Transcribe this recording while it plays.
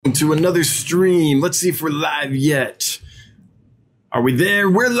To another stream. Let's see if we're live yet. Are we there?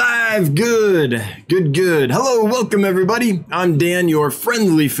 We're live. Good. Hello, welcome everybody. I'm Dan, your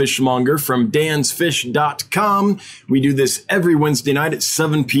friendly fishmonger from dansfish.com. We do this every Wednesday night at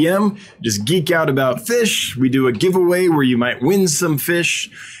 7 p.m. Just geek out about fish. We do a giveaway where you might win some fish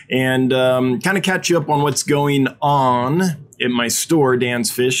and kind of catch you up on what's going on in my store,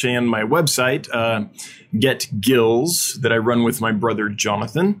 Dan's Fish, and my website, Get Gills, that I run with my brother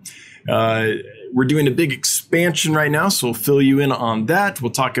Jonathan. We're doing a big expansion right now, so we'll fill you in on that.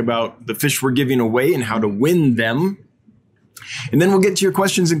 We'll talk about the fish we're giving away and how to win them. And then we'll get to your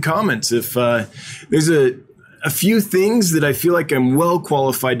questions and comments. If there's a few things that I feel like I'm well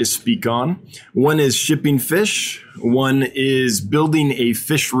qualified to speak on. One is shipping fish. One is building a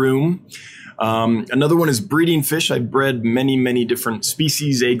fish room. Another one is breeding fish. I bred many different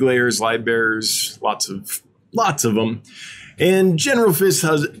species, egg layers, live bearers, lots of them. And general fish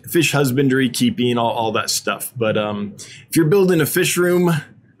husbandry, keeping, all that stuff. But if you're building a fish room,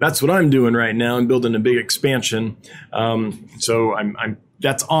 that's what I'm doing right now. I'm building a big expansion. So I'm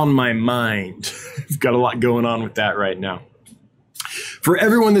that's on my mind. I've got a lot going on with that right now. For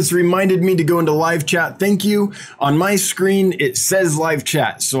everyone that's reminded me to go into live chat, thank you. On my screen, it says live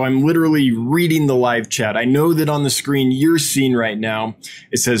chat, so I'm literally reading the live chat. I know that on the screen you're seeing right now,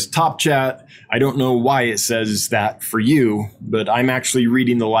 it says top chat. I don't know why it says that for you, but I'm actually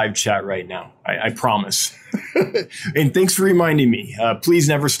reading the live chat right now. I promise. And thanks for reminding me. Please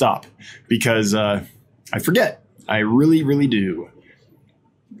never stop, because I forget. I really do.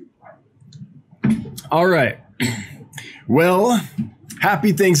 All right. Well,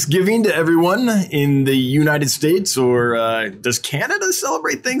 happy Thanksgiving to everyone in the United States, or does Canada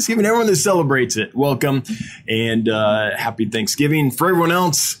celebrate Thanksgiving? Everyone that celebrates it, welcome, and happy Thanksgiving. For everyone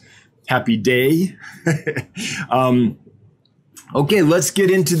else, happy day. Okay, let's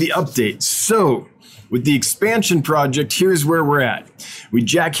get into the updates. So, with the expansion project, here's where we're at. We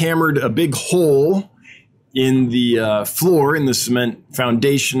jackhammered a big hole in the floor, in the cement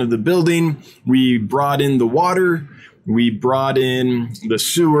foundation of the building. We brought in the water. We brought in the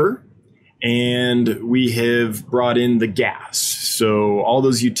sewer, and we have brought in the gas. So all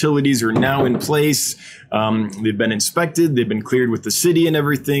those utilities are now in place. They've been inspected. They've been cleared with the city and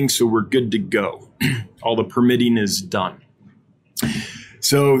everything. So we're good to go. All the permitting is done.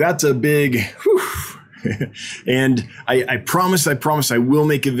 So that's a big whew. And I promise I will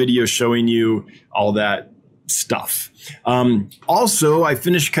make a video showing you all that stuff. Also, I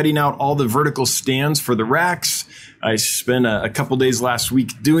finished cutting out all the vertical stands for the racks. I spent a couple days last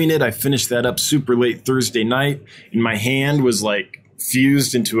week doing it. I finished that up super late Thursday night, and my hand was like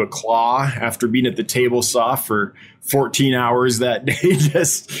fused into a claw after being at the table saw for 14 hours that day,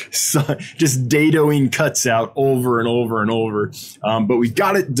 just dadoing cuts out over and over. But we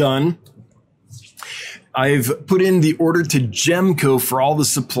got it done. I've put in the order to Gemco for all the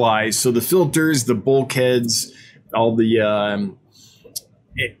supplies. So the filters, the bulkheads, all the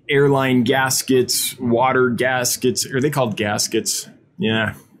airline gaskets, water gaskets. Are they called gaskets?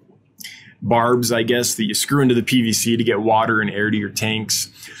 Yeah. Barbs, I guess, that you screw into the PVC to get water and air to your tanks.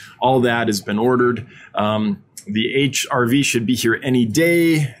 All that has been ordered. The HRV should be here any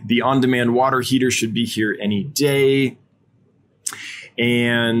day. The on-demand water heater should be here any day.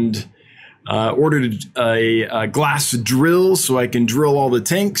 And ordered a glass drill so I can drill all the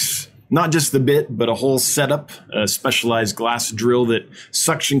tanks. Not just the bit, but a whole setup, a specialized glass drill that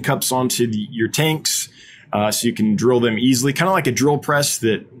suction cups onto your tanks, so you can drill them easily, kind of like a drill press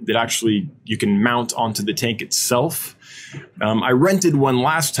that actually you can mount onto the tank itself. I rented one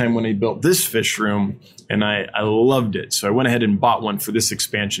last time when I built this fish room, and I loved it. So I went ahead and bought one for this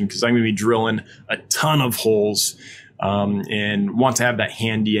expansion because I'm going to be drilling a ton of holes and want to have that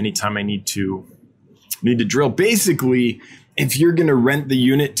handy anytime I need to drill. Basically, if you're going to rent the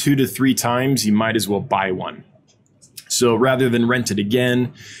unit 2 to 3 times, you might as well buy one. So rather than rent it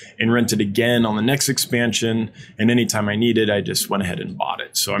again and rent it again on the next expansion, and anytime I need it, I just went ahead and bought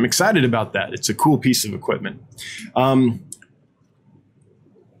it. So I'm excited about that. It's a cool piece of equipment. I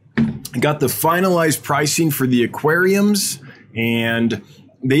got the finalized pricing for the aquariums, and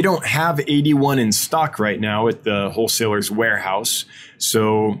they don't have 81 in stock right now at the wholesaler's warehouse.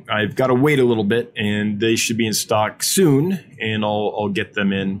 So I've got to wait a little bit, and they should be in stock soon, and I'll get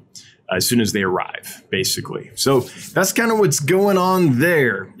them in as soon as they arrive, basically. So that's kind of what's going on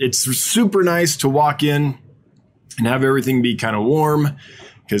there. It's super nice to walk in and have everything be kind of warm,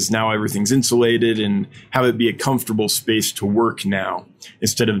 because now everything's insulated, and have it be a comfortable space to work now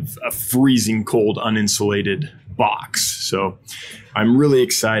instead of a freezing cold, uninsulated box. So I'm really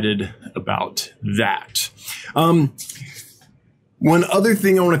excited about that. One other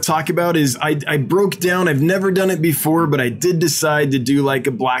thing I want to talk about is I broke down, I've never done it before, but I did decide to do like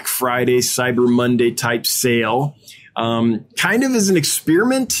a Black Friday, Cyber Monday type sale, kind of as an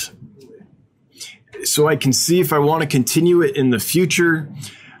experiment, so I can see if I want to continue it in the future.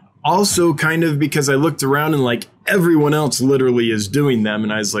 Also kind of because I looked around and like everyone else literally is doing them.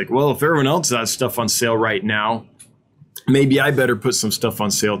 And I was like, well, if everyone else has stuff on sale right now, maybe I better put some stuff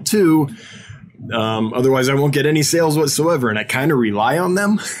on sale too. Otherwise I won't get any sales whatsoever. And I kind of rely on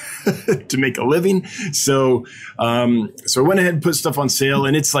them to make a living. So I went ahead and put stuff on sale,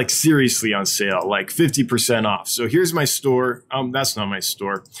 and it's like seriously on sale, like 50% off. So here's my store. That's not my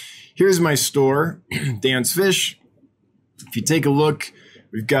store. Here's my store, Dan's Fish. If you take a look,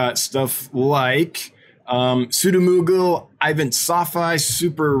 we've got stuff like Pseudomugil, Ivan Safai,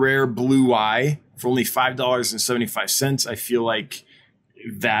 super rare blue eye for only $5.75. I feel like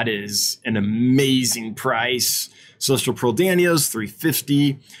that is an amazing price. Celestial Pearl Danios,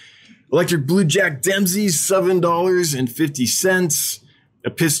 $3.50. Electric Blue Jack Dempsey's, $7.50.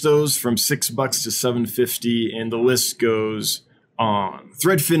 Epistos from $6 to $7.50, and the list goes on.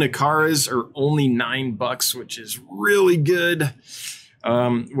 Threadfin Acaras are only $9, which is really good.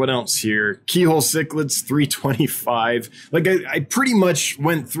 What else here? Keyhole Cichlids, $3.25. Like I pretty much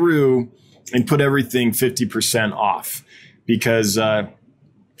went through and put everything 50% off because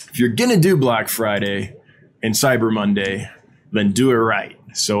if you're going to do Black Friday and Cyber Monday, then do it right.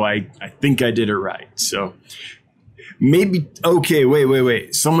 So I think I did it right. So maybe, okay,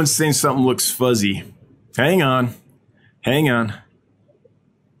 wait. Someone's saying something looks fuzzy. Hang on.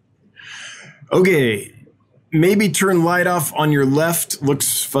 Okay, maybe turn light off on your left.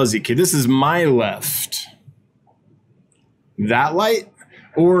 Looks fuzzy. Okay, this is my left. That light?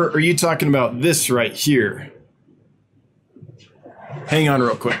 Or are you talking about this right here? Hang on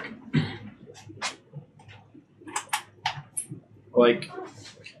real quick. Like,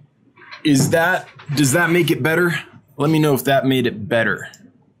 does that make it better? Let me know if that made it better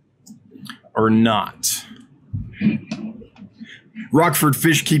or not. Rockford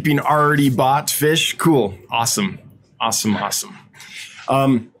Fish Keeping already bought fish. Cool. Awesome.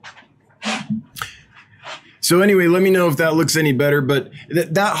 So anyway, let me know if that looks any better. But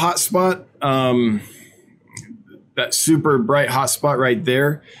that hot spot, that super bright hot spot right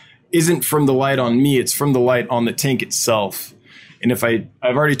there, isn't from the light on me. It's from the light on the tank itself. And if I've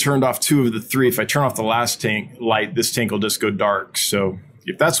already turned off 2 of the 3. If I turn off the last tank light, this tank will just go dark. So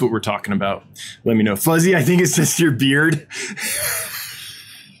if that's what we're talking about, let me know. Fuzzy, I think it's just your beard.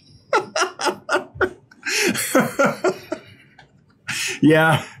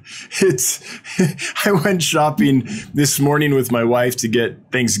 Yeah, I went shopping this morning with my wife to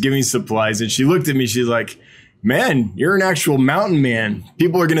get Thanksgiving supplies, and she looked at me, she's like, man, you're an actual mountain man.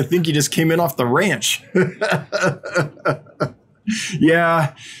 People are going to think you just came in off the ranch.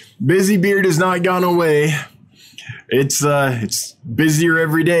 Yeah, busy beard has not gone away. It's busier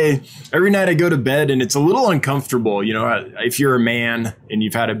every day. Every night I go to bed and it's a little uncomfortable. You know, if you're a man and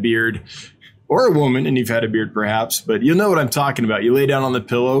you've had a beard, or a woman and you've had a beard perhaps, but you'll know what I'm talking about. You lay down on the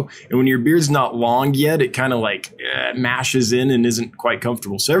pillow, and when your beard's not long yet, it kind of like mashes in and isn't quite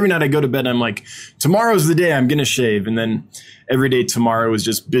comfortable. So every night I go to bed, I'm like, tomorrow's the day I'm going to shave. And then every day tomorrow is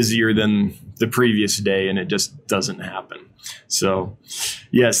just busier than the previous day, and it just doesn't happen. So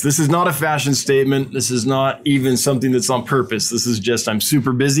yes, this is not a fashion statement. This is not even something that's on purpose. This is just, I'm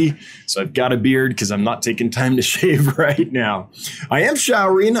super busy, so I've got a beard because I'm not taking time to shave right now. I am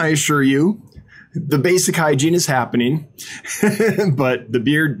showering, I assure you. The basic hygiene is happening, but the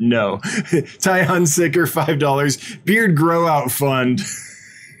beard, no. Ty Hunsicker, $5. Beard Grow Out Fund.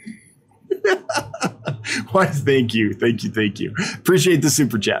 Why? Thank you. Appreciate the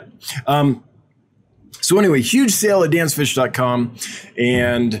super chat. So anyway, huge sale at dansfish.com,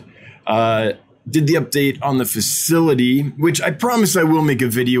 and did the update on the facility, which I promise I will make a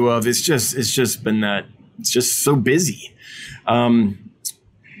video of. It's just so busy.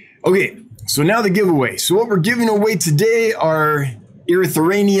 Okay. So now the giveaway. So what we're giving away today are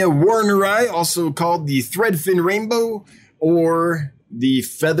Erythrania warneri, also called the threadfin rainbow or the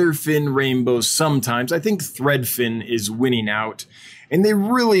featherfin rainbow sometimes. I think threadfin is winning out. And they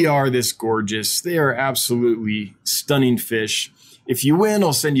really are this gorgeous. They are absolutely stunning fish. If you win,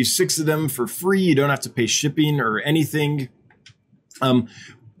 I'll send you 6 of them for free. You don't have to pay shipping or anything.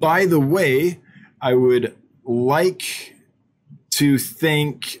 By the way, I would like to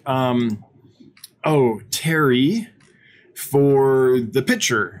thank Terry for the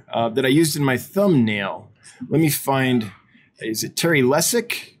picture that I used in my thumbnail. Let me find, is it Terry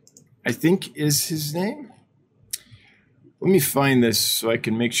Lessick? I think is his name. Let me find this so I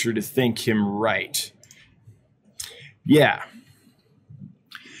can make sure to thank him right. Yeah,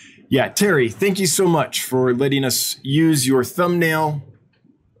 Yeah, Terry, thank you so much for letting us use your thumbnail.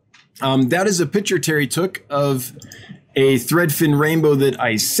 That is a picture Terry took of a threadfin rainbow that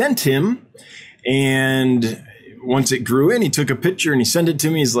I sent him. And once it grew in, he took a picture and he sent it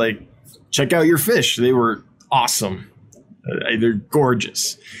to me. He's like, check out your fish. They were awesome. They're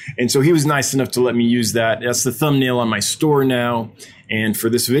gorgeous. And so he was nice enough to let me use that. That's the thumbnail on my store now and for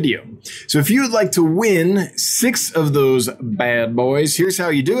this video. So if you would like to win 6 of those bad boys, here's how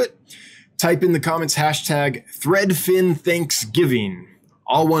you do it. Type in the comments hashtag ThreadfinThanksgiving.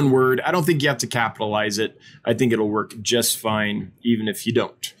 All one word. I don't think you have to capitalize it. I think it'll work just fine, even if you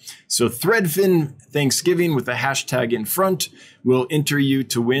don't. So Threadfin Thanksgiving with the hashtag in front will enter you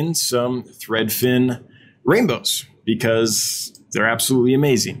to win some Threadfin rainbows because they're absolutely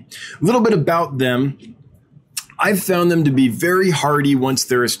amazing. A little bit about them. I've found them to be very hardy once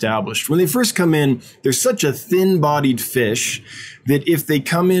they're established. When they first come in, they're such a thin-bodied fish that if they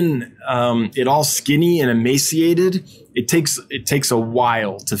come in at all skinny and emaciated, it takes a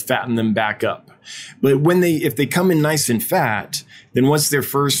while to fatten them back up. But if they come in nice and fat, then once their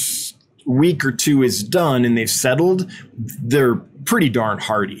first week or 2 is done and they've settled, they're pretty darn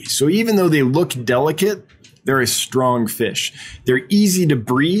hardy. So even though they look delicate, they're a strong fish. They're easy to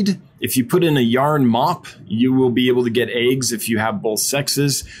breed. If you put in a yarn mop, you will be able to get eggs if you have both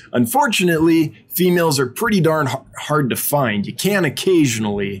sexes. Unfortunately, females are pretty darn hard to find. You can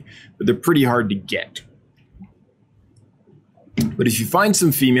occasionally, but they're pretty hard to get. But if you find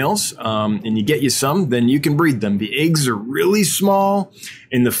some females and you get you some, then you can breed them. The eggs are really small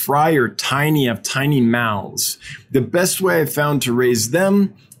and the fry are tiny, have tiny mouths. The best way I've found to raise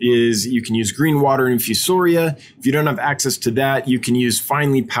them is you can use green water infusoria. If you don't have access to that, you can use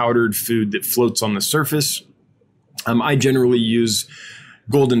finely powdered food that floats on the surface. I generally use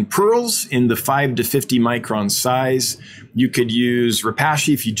golden pearls in the 5 to 50 micron size. You could use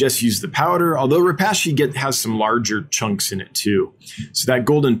Repashy if you just use the powder, although Repashy has some larger chunks in it too. So that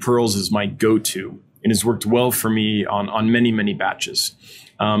golden pearls is my go-to and has worked well for me on many, many batches.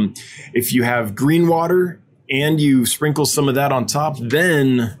 If you have green water and you sprinkle some of that on top,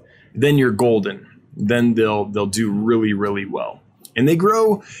 then you're golden. Then they'll do really, really well. And they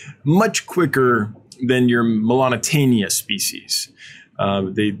grow much quicker than your Melanotania species.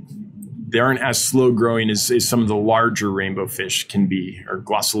 They aren't as slow growing as some of the larger rainbow fish can be, or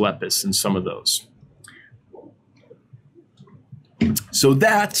Glossolepis and some of those. So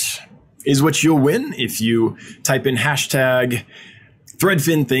that is what you'll win if you type in hashtag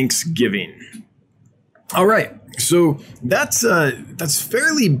ThreadfinThanksgiving. All right, so that's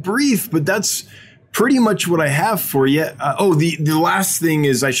fairly brief, but that's pretty much what I have for you. The last thing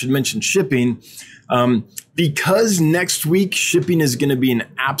is I should mention shipping. Because next week shipping is going to be an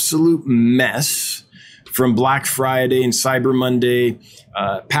absolute mess from Black Friday and Cyber Monday.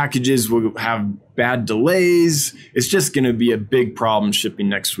 Packages will have bad delays. It's just going to be a big problem shipping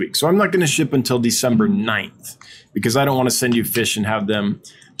next week. So I'm not going to ship until December 9th because I don't want to send you fish and have them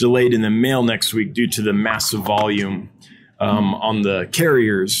delayed in the mail next week due to the massive volume on the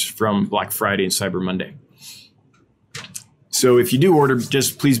carriers from Black Friday and Cyber Monday. So if you do order,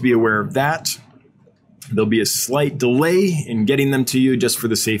 just please be aware of that. There'll be a slight delay in getting them to you just for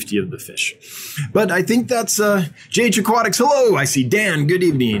the safety of the fish. But I think that's JH Aquatics. Hello, I see Dan. Good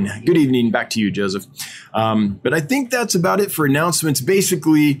evening. Good evening. Back to you, Joseph. But I think that's about it for announcements.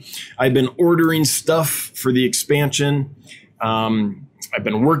 Basically, I've been ordering stuff for the expansion. I've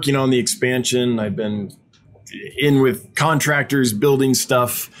been working on the expansion. I've been in with contractors, building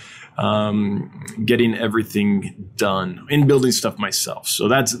stuff, getting everything done, and building stuff myself. So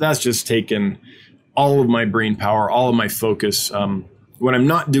that's just taken all of my brain power, all of my focus. When I'm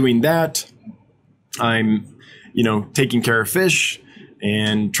not doing that, I'm, taking care of fish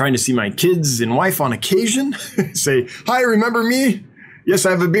and trying to see my kids and wife on occasion. Say, hi, remember me? Yes,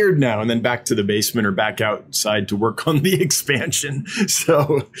 I have a beard now. And then back to the basement or back outside to work on the expansion.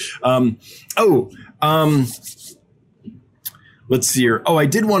 So, let's see here. I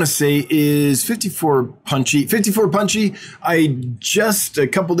did want to say is 54 Punchy. I just a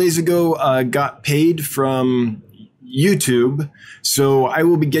couple days ago got paid from YouTube. So I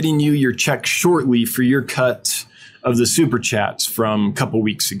will be getting you your check shortly for your cut of the super chats from a couple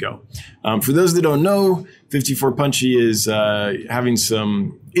weeks ago. For those that don't know, 54 Punchy is having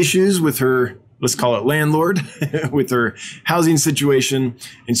some issues with her, let's call it landlord, with her housing situation.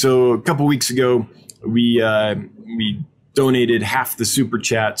 And so a couple weeks ago, we donated half the super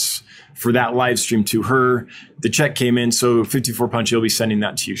chats for that live stream to her. The check came in, so 54 Punchy will be sending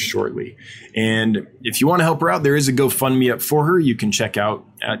that to you shortly. And if you want to help her out, there is a GoFundMe up for her. You can check out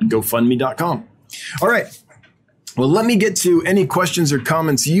at GoFundMe.com. All right. Well, let me get to any questions or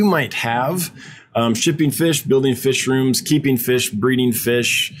comments you might have. Shipping fish, building fish rooms, keeping fish, breeding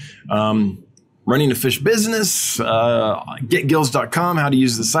fish, running a fish business, getgills.com, how to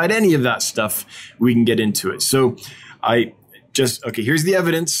use the site, any of that stuff, we can get into it. So okay, here's the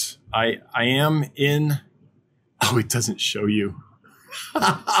evidence. I am in, oh, it doesn't show you.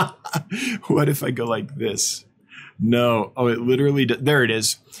 What if I go like this? No, oh, it literally, there it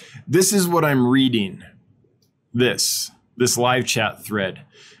is. This is what I'm reading. This live chat thread,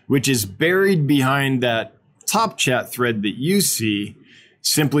 which is buried behind that top chat thread that you see,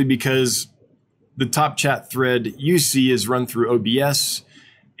 simply because the top chat thread you see is run through OBS,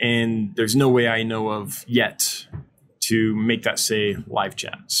 and there's no way I know of yet to make that say live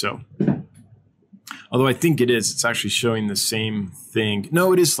chat. So, although I think it is, it's actually showing the same thing.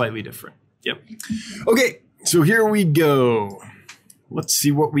 No, it is slightly different. Yep. Okay, so here we go. Let's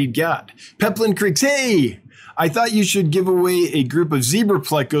see what we got. Peplin Creeks, hey! I thought you should give away a group of zebra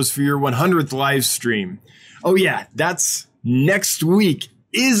plecos for your 100th live stream. Oh yeah, that's next week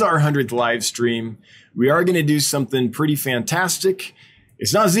is our 100th live stream. We are going to do something pretty fantastic.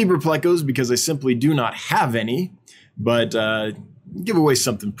 It's not zebra plecos because I simply do not have any, but give away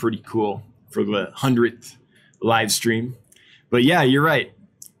something pretty cool for the 100th live stream. But yeah, you're right.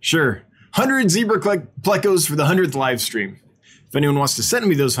 Sure. 100 zebra plecos for the 100th live stream. If anyone wants to send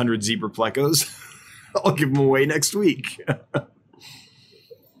me those 100 zebra plecos, I'll give them away next week.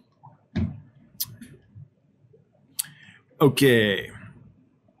 Okay.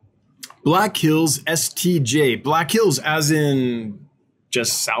 Black Hills STJ. Black Hills as in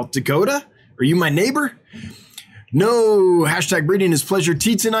just South Dakota? Are you my neighbor? No, hashtag breeding is pleasure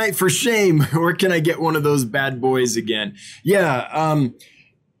tea tonight. For shame. Where can I get one of those bad boys again? Yeah,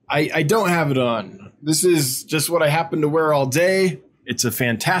 I don't have it on. This is just what I happen to wear all day. It's a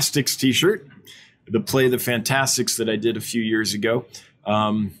Fantastics t-shirt. The Play the Fantastics that I did a few years ago.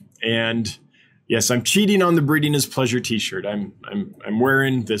 And yes, I'm cheating on the Breeding is Pleasure t-shirt. I'm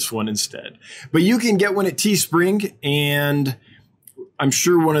wearing this one instead. But you can get one at Teespring, and I'm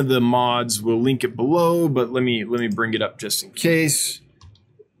sure one of the mods will link it below, but let me bring it up just in case.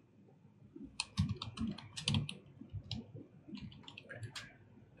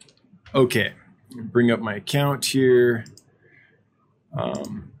 Okay, bring up my account here.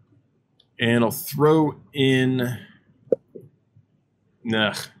 And I'll throw in,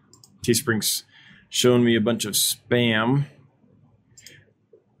 Teespring's showing me a bunch of spam.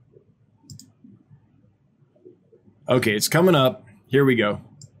 Okay, it's coming up. Here we go.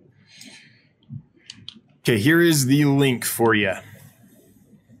 Okay, here is the link for you.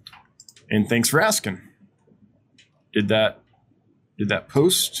 And thanks for asking. Did that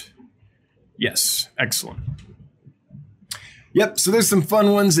post? Yes, excellent. Yep, so there's some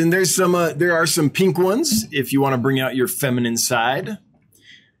fun ones, and there are some pink ones if you want to bring out your feminine side.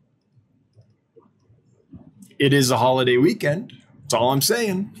 It is a holiday weekend. That's all I'm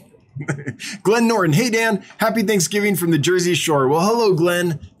saying. Glenn Norton, hey Dan, happy Thanksgiving from the Jersey Shore. Well, hello,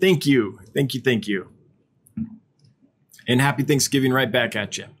 Glenn. Thank you. And happy Thanksgiving right back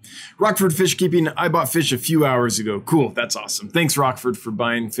at you. Rockford Fish Keeping, I bought fish a few hours ago. Cool, that's awesome. Thanks, Rockford, for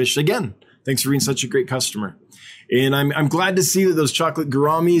buying fish again. Thanks for being such a great customer. And I'm glad to see that those chocolate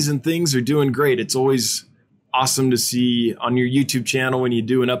gouramis and things are doing great. It's always awesome to see on your YouTube channel when you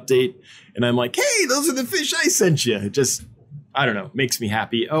do an update. And I'm like, hey, those are the fish I sent you. It just, I don't know, makes me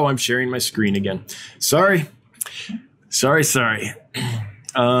happy. Oh, I'm sharing my screen again. Sorry.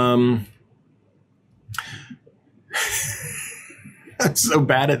 I'm so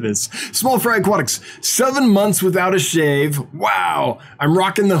bad at this. Small Fry Aquatics, 7 months without a shave. Wow. I'm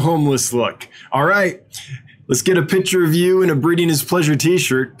rocking the homeless look. All right. Let's get a picture of you in a Breeding is Pleasure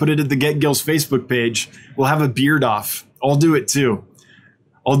t-shirt. Put it at the Get Gills Facebook page. We'll have a beard off. I'll do it too.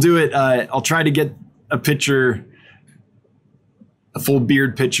 I'll do it. I'll try to get a picture, a full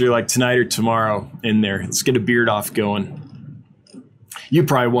beard picture like tonight or tomorrow in there. Let's get a beard off going. You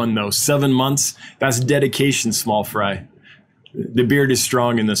probably won though. 7 months. That's dedication, Small Fry. The beard is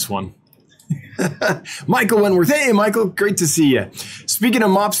strong in this one. Michael Wentworth. Hey, Michael. Great to see you. Speaking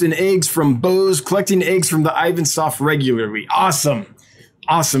of mops and eggs from Bose, collecting eggs from the Ivansoft regularly. Awesome.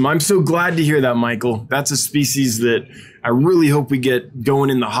 I'm so glad to hear that, Michael. That's a species that I really hope we get going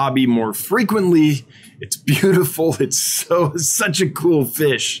in the hobby more frequently. It's beautiful. It's such a cool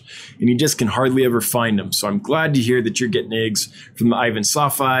fish, and you just can hardly ever find them. So I'm glad to hear that you're getting eggs from the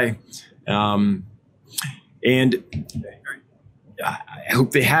Ivansoffi. And I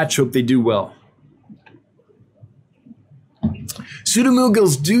hope they hatch, hope they do well.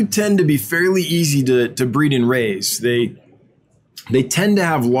 Pseudomugils do tend to be fairly easy to breed and raise. They tend to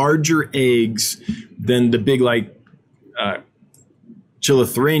have larger eggs than the big, like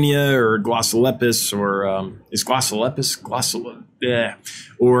Chilothrania or Glossolepis, or is Glossolepis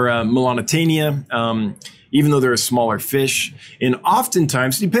or Melanotania, even though they're a smaller fish. And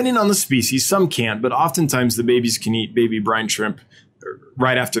oftentimes, depending on the species, some can't, but oftentimes the babies can eat baby brine shrimp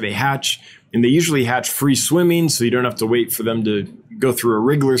right after they hatch. And they usually hatch free swimming, so you don't have to wait for them to go through a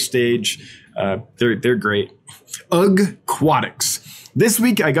wriggler stage. They're great. Aquatics. This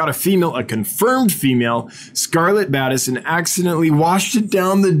week I got a confirmed female, Scarlet Batis, and accidentally washed it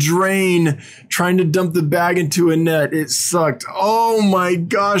down the drain trying to dump the bag into a net. It sucked. Oh my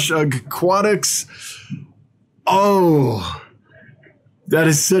gosh, Aquatics. Oh, that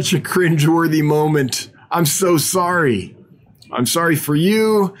is such a cringeworthy moment. I'm so sorry. I'm sorry for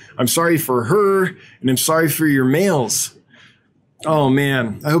you. I'm sorry for her. And I'm sorry for your males. Oh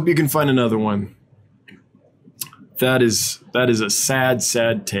man, I hope you can find another one. That is a sad,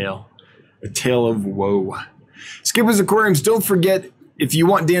 sad tale. A tale of woe. Skippers Aquariums, don't forget, if you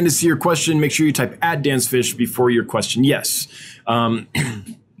want Dan to see your question, make sure you type @DansFish before your question. Yes.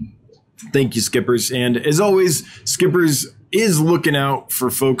 Thank you, Skippers. And as always, Skippers is looking out for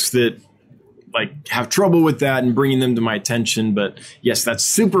folks that have trouble with that and bringing them to my attention. But yes, that's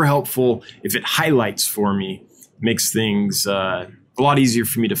super helpful. If it highlights for me, makes things a lot easier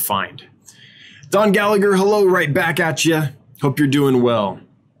for me to find. Don Gallagher, hello, right back at you. Hope you're doing well.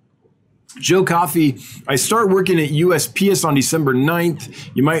 Joe Coffey, I start working at USPS on December 9th.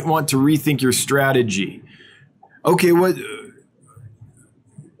 You might want to rethink your strategy. Okay, what?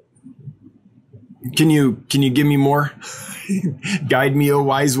 Can you give me more? Guide me, oh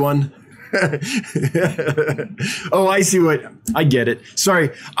wise one. Oh, I get it.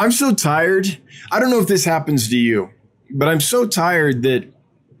 Sorry, I'm so tired. I don't know if this happens to you, but I'm so tired that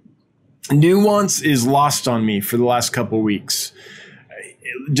nuance is lost on me for the last couple weeks.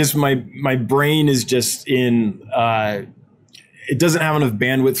 Just my brain is just in, it doesn't have enough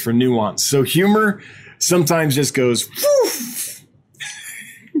bandwidth for nuance. So humor sometimes just goes, whoof.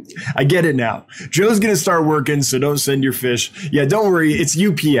 I get it now. Joe's going to start working, so don't send your fish. Yeah, don't worry. It's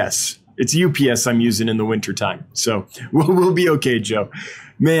UPS. It's UPS I'm using in the wintertime. So we'll be okay, Joe.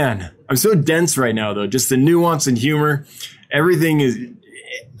 Man, I'm so dense right now, though. Just the nuance and humor. Everything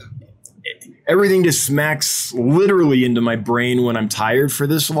just smacks literally into my brain when I'm tired for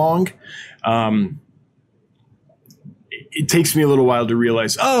this long. It takes me a little while to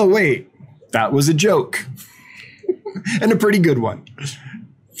realize, oh, wait, that was a joke. And a pretty good one.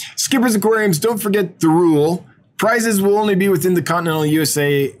 Skippers Aquariums, don't forget the rule. Prizes will only be within the continental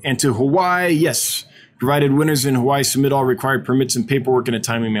USA and to Hawaii. Yes, provided winners in Hawaii submit all required permits and paperwork in a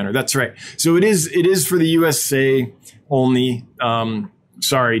timely manner. That's right. So it is for the USA only.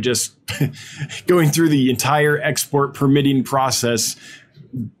 Sorry, just going through the entire export permitting process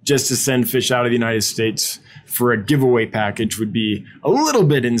just to send fish out of the United States for a giveaway package would be a little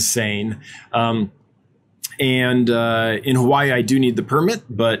bit insane. And in Hawaii, I do need the permit,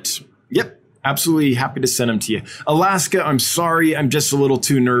 but yep, absolutely happy to send them to you. Alaska, I'm sorry, I'm just a little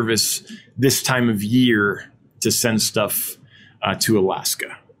too nervous this time of year to send stuff to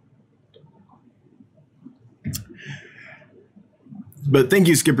Alaska. But thank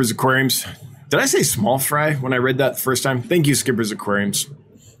you, Skippers Aquariums. Did I say small fry when I read that the first time? Thank you, Skippers Aquariums.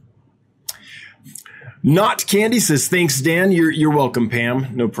 Not Candy says, thanks, Dan. You're welcome,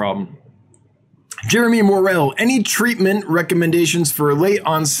 Pam. No problem. Jeremy Morrell, any treatment recommendations for a late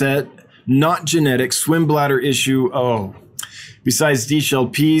onset, not genetic, swim bladder issue? Oh, besides D-shell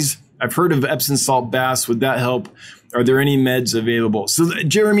peas, I've heard of Epsom salt baths. Would that help? Are there any meds available? So,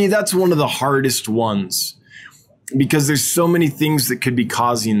 Jeremy, that's one of the hardest ones because there's so many things that could be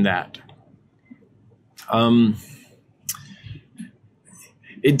causing that.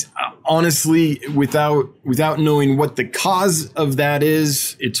 Honestly, without knowing what the cause of that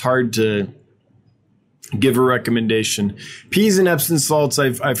is, it's hard to give a recommendation. Peas and Epsom salts,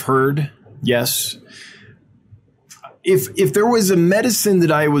 I've heard, yes. If there was a medicine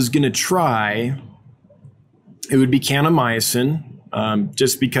that I was going to try, it would be kanamycin.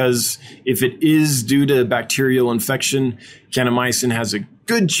 Just because if it is due to bacterial infection, kanamycin has a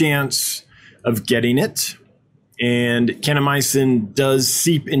good chance of getting it. And kanamycin does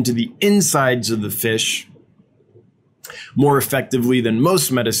seep into the insides of the fish more effectively than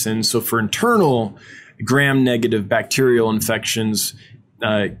most medicines. So for internal gram-negative bacterial infections,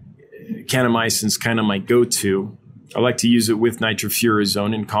 kanamycin's kind of my go-to. I like to use it with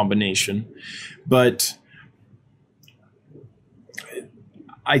nitrofurazone in combination. But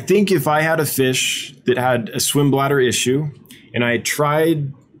I think if I had a fish that had a swim bladder issue and I had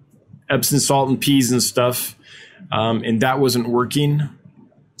tried Epsom salt and peas and stuff, and that wasn't working,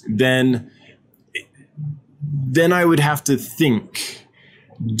 then then I would have to think,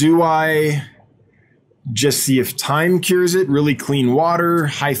 do I just see if time cures it? Really clean water,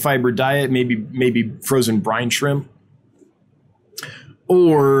 high fiber diet, maybe frozen brine shrimp?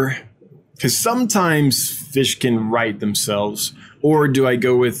 Or, because sometimes fish can right themselves, or do I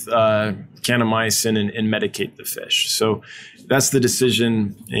go with kanamycin and medicate the fish? So that's the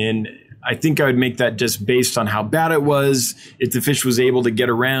decision. And I think I would make that just based on how bad it was, if the fish was able to get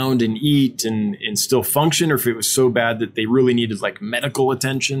around and eat and still function, or if it was so bad that they really needed like medical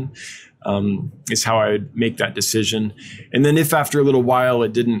attention, is how I would make that decision. And then if after a little while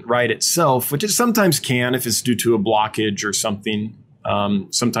it didn't right itself, which it sometimes can if it's due to a blockage or something,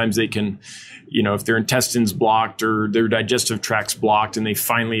 sometimes they can, if their intestines blocked or their digestive tract's blocked and they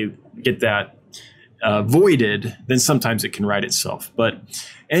finally get that voided, then sometimes it can right itself. But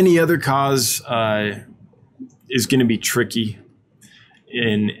any other cause is going to be tricky,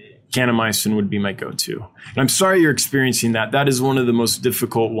 and kanamycin would be my go-to. And I'm sorry you're experiencing that. That is one of the most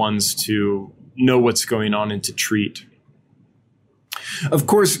difficult ones to know what's going on and to treat. Of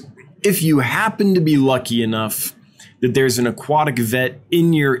course, if you happen to be lucky enough that there's an aquatic vet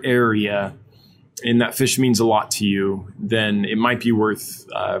in your area and that fish means a lot to you, then it might be worth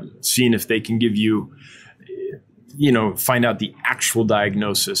seeing if they can give you, find out the actual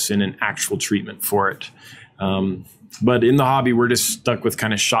diagnosis and an actual treatment for it. But in the hobby, we're just stuck with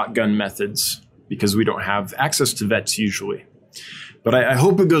kind of shotgun methods because we don't have access to vets usually. But I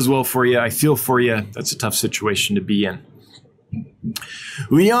hope it goes well for you. I feel for you. That's a tough situation to be in.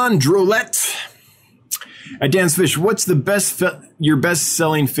 Leon Drolette. At Dan's Fish, what's the your best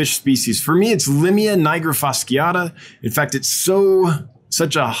selling fish species? For me, it's Limia nigrofasciata. In fact, it's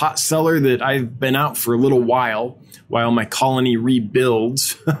such a hot seller that I've been out for a little while my colony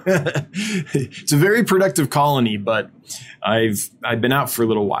rebuilds. It's a very productive colony, but I've been out for a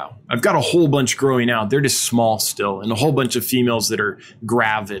little while. I've got a whole bunch growing out. They're just small still, and a whole bunch of females that are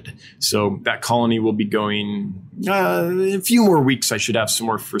gravid. So that colony will be going a few more weeks. I should have some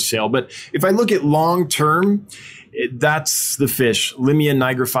more for sale. But if I look at long term, that's the fish, Limia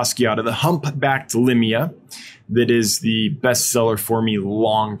nigrofasciata, the humpbacked Limia, that is the best seller for me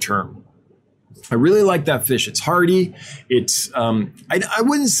long term. I really like that fish. It's hardy. It's I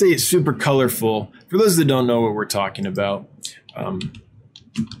wouldn't say it's super colorful. For those that don't know what we're talking about, let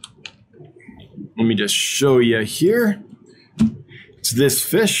me just show you here. It's this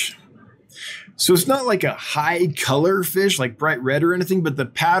fish. So it's not like a high color fish, like bright red or anything, but the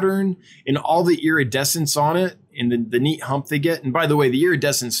pattern and all the iridescence on it and the neat hump they get. And by the way, the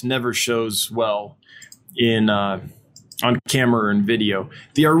iridescence never shows well on camera and video.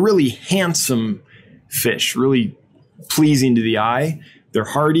 They are really handsome fish, really pleasing to the eye. They're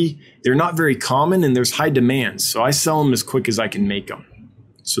hardy. They're not very common, and there's high demand. So I sell them as quick as I can make them.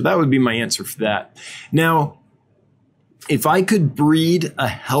 So that would be my answer for that. Now, if I could breed a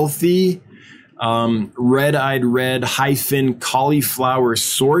healthy red-eyed red high-fin cauliflower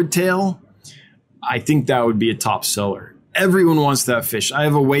swordtail, I think that would be a top seller. Everyone wants that fish. I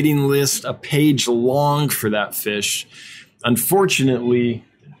have a waiting list, a page long for that fish. Unfortunately,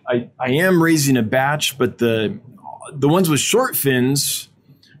 I am raising a batch, but the ones with short fins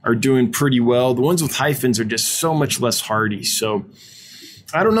are doing pretty well. The ones with high fins are just so much less hardy. So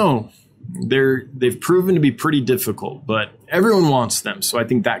I don't know. They've proven to be pretty difficult, but everyone wants them. So I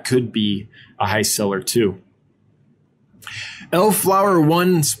think that could be a high seller too. Elflower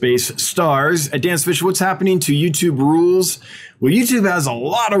One Space Stars at Dan's Fish. What's happening to YouTube rules? Well, YouTube has a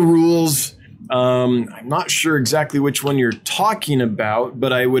lot of rules. I'm not sure exactly which one you're talking about,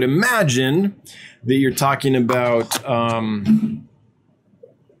 but I would imagine that you're talking about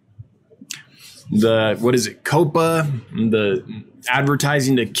COPA, the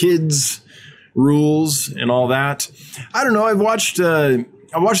advertising to kids rules and all that. I don't know. I watched some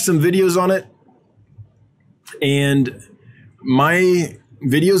videos on it, and my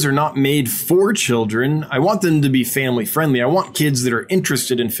videos are not made for children. I want them to be family friendly. I want kids that are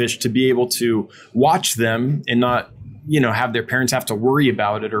interested in fish to be able to watch them and not, have their parents have to worry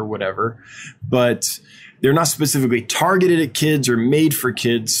about it or whatever. But they're not specifically targeted at kids or made for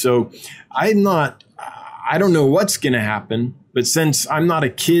kids. So I don't know what's going to happen. But since I'm not a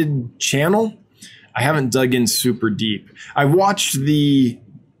kid channel, I haven't dug in super deep. I watched the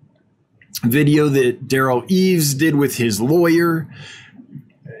video that Daryl Eves did with his lawyer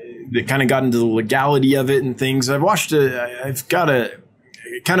that kind of got into the legality of it and things. I've watched it. I've got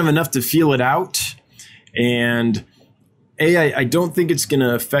kind of enough to feel it out. And I don't think it's going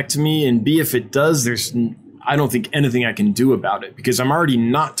to affect me. And B, if it does, I don't think anything I can do about it because I'm already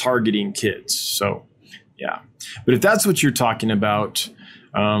not targeting kids. So, yeah. But if that's what you're talking about,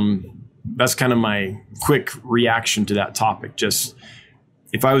 that's kind of my quick reaction to that topic. Just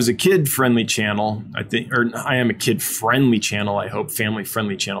if I was a kid-friendly channel, I am a kid-friendly channel, I hope,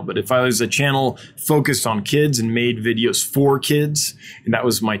 family-friendly channel. But if I was a channel focused on kids and made videos for kids, and that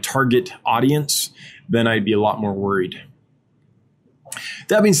was my target audience, then I'd be a lot more worried.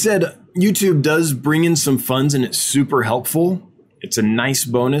 That being said, YouTube does bring in some funds and it's super helpful. It's a nice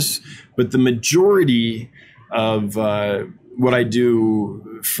bonus, but the majority of what I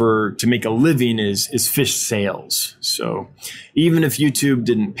do to make a living is fish sales. So even if YouTube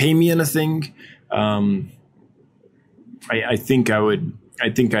didn't pay me anything, I think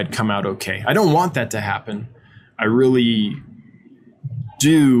I'd come out okay. I don't want that to happen. I really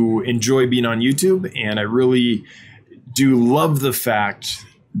do enjoy being on YouTube, and I really do love the fact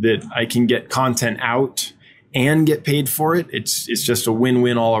that I can get content out and get paid for it. It's just a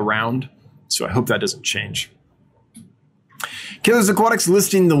win-win all around. So I hope that doesn't change. Killers Aquatics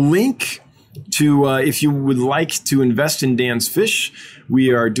listing the link to if you would like to invest in Dan's Fish.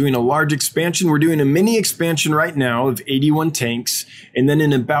 We are doing a large expansion. We're doing a mini expansion right now of 81 tanks. And then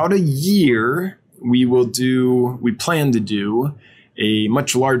in about a year, we plan to do a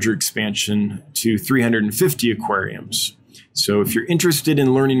much larger expansion to 350 aquariums. So if you're interested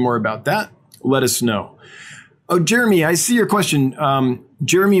in learning more about that, let us know. Oh, Jeremy, I see your question.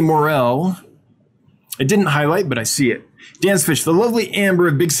 Jeremy Morel, I didn't highlight, but I see it. Dan's Fish, the lovely Amber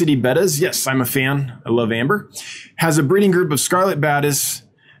of Big City Bettas. Yes, I'm a fan. I love Amber. Has a breeding group of Scarlet Battis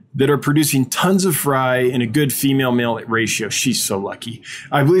that are producing tons of fry in a good female-male ratio. She's so lucky.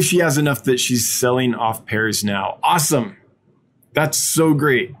 I believe she has enough that she's selling off pairs now. Awesome. That's so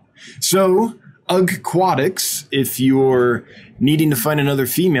great. So, Aquatics, if you're needing to find another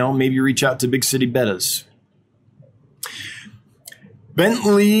female, maybe reach out to Big City Bettas.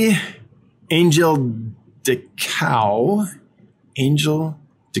 Bentley Angel DeCow.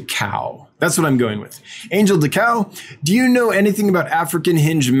 That's what I'm going with. Angel DeCow. Do you know anything about African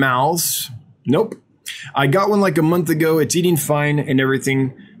hinge mouths? Nope. I got one like a month ago. It's eating fine and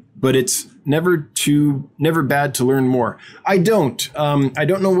everything, but it's never bad to learn more. I don't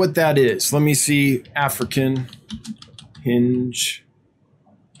know what that is. Let me see. African hinge.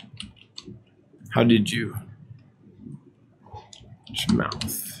 How did you?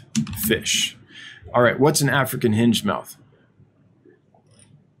 Mouth fish. All right, what's an African hinge mouth?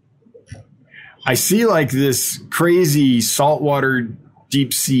 I see like this crazy saltwater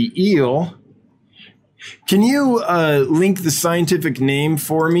deep sea eel. Can you link the scientific name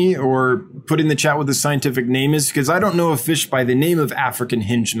for me, or put in the chat what the scientific name is? Because I don't know a fish by the name of African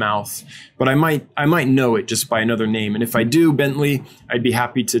hinge mouth, but I might know it just by another name. And if I do, Bentley, I'd be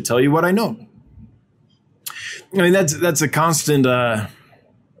happy to tell you what I know. I mean, that's a constant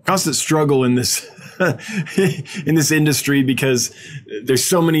struggle in this in this industry, because there's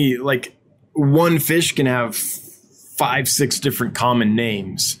so many, like one fish can have 5-6 different common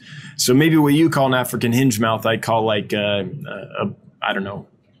names. So maybe what you call an African hinge mouth, I call like I don't know,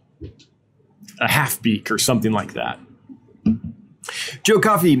 a half beak or something like that. Joe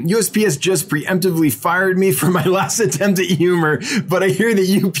Coffee, USPS just preemptively fired me for my last attempt at humor, but I hear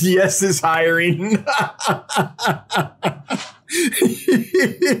that UPS is hiring.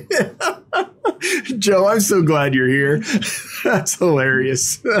 Joe, I'm so glad you're here. That's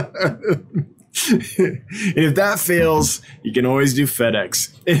hilarious. And if that fails, you can always do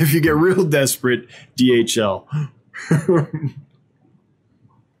FedEx. And if you get real desperate, DHL.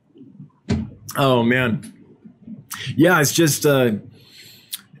 Oh, man. Yeah, it's just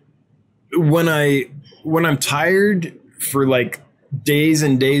when I'm tired for like days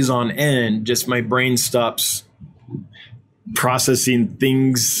and days on end, just my brain stops processing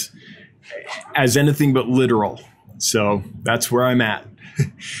things as anything but literal. So that's where I'm at.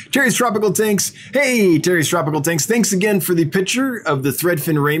 Terry's Tropical Tanks. Hey, Terry's Tropical Tanks. Thanks again for the picture of the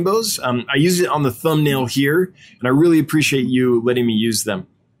threadfin rainbows. I use it on the thumbnail here, and I really appreciate you letting me use them.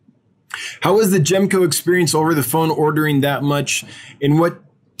 How was the Gemco experience over the phone, ordering that much? And what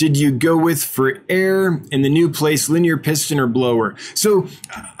did you go with for air in the new place, linear piston or blower? So,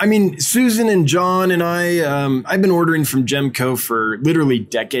 I mean, Susan and John and I've been ordering from Gemco for literally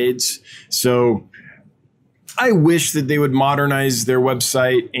decades. So I wish that they would modernize their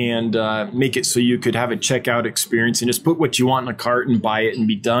website and make it so you could have a checkout experience and just put what you want in a cart and buy it and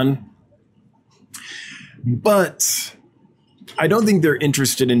be done. But I don't think they're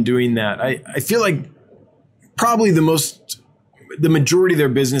interested in doing that. I feel like probably the majority of their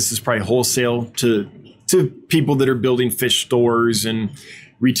business is probably wholesale to people that are building fish stores and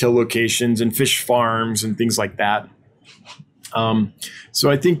retail locations and fish farms and things like that. So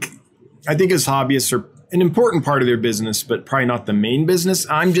I think as hobbyists an important part of their business, but probably not the main business.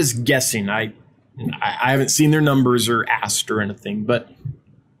 I'm just guessing. I haven't seen their numbers or asked or anything, but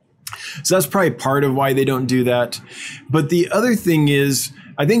so that's probably part of why they don't do that. But the other thing is,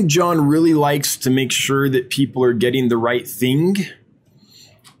 I think John really likes to make sure that people are getting the right thing.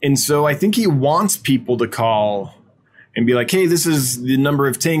 And so I think he wants people to call and be like, hey, this is the number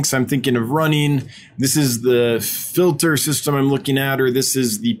of tanks I'm thinking of running. This is the filter system I'm looking at, or this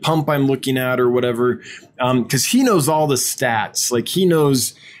is the pump I'm looking at, or whatever. Because he knows all the stats. Like, he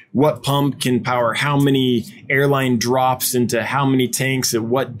knows what pump can power how many airline drops into how many tanks at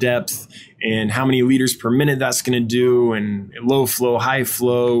what depth, and how many liters per minute that's going to do, and low flow, high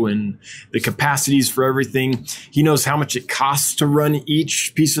flow, and the capacities for everything. He knows how much it costs to run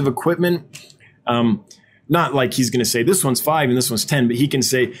each piece of equipment. Not like he's going to say this one's 5 and this one's 10, but he can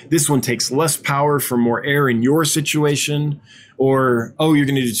say this one takes less power for more air in your situation, or, oh, you're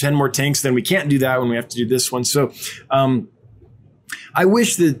going to do 10 more tanks, then we can't do that when we have to do this one. So I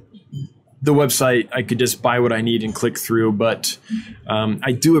wish that the website, I could just buy what I need and click through, but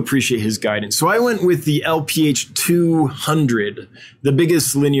I do appreciate his guidance. So I went with the LPH 200, the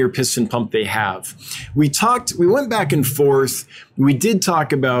biggest linear piston pump they have. We went back and forth. We did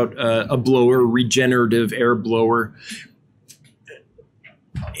talk about a blower, regenerative air blower.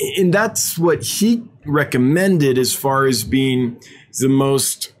 And that's what he recommended as far as being the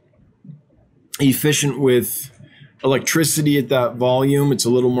most efficient with electricity at that volume. It's a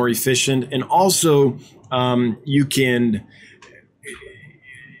little more efficient. And also you can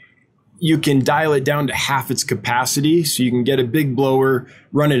dial it down to half its capacity. So you can get a big blower,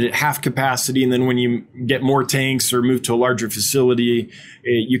 run it at half capacity. And then when you get more tanks or move to a larger facility,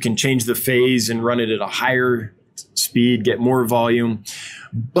 you can change the phase and run it at a higher speed, get more volume.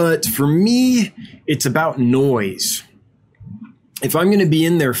 But for me, it's about noise. If I'm going to be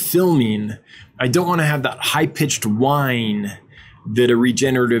in there filming, I don't want to have that high-pitched whine that a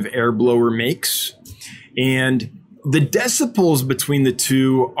regenerative air blower makes. And the decibels between the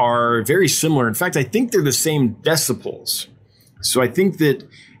two are very similar. In fact, I think they're the same decibels. So I think that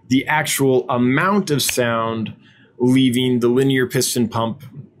the actual amount of sound leaving the linear piston pump,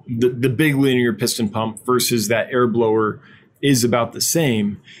 the big linear piston pump versus that air blower, is about the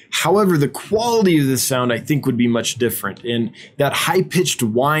same. However, the quality of the sound, I think, would be much different. And that high-pitched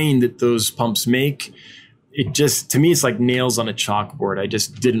whine that those pumps make, it just, to me, it's like nails on a chalkboard. I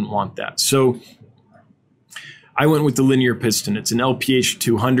just didn't want that. So I went with the linear piston. It's an LPH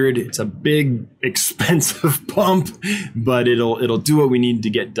 200. It's a big, expensive pump, but it'll do what we need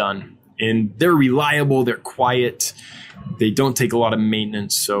to get done. And they're reliable. They're quiet. They don't take a lot of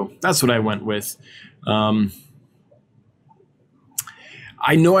maintenance. So that's what I went with.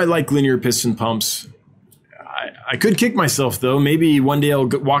 I know I like linear piston pumps. I could kick myself, though. Maybe one day I'll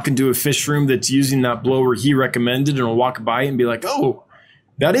walk into a fish room that's using that blower he recommended, and I'll walk by and be like, oh,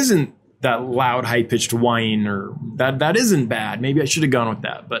 that isn't that loud, high-pitched whine, or that isn't bad. Maybe I should have gone with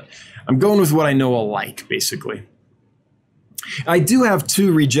that. But I'm going with what I know I'll like, basically. I do have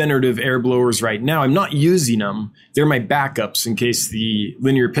 2 regenerative air blowers right now. I'm not using them. They're my backups in case the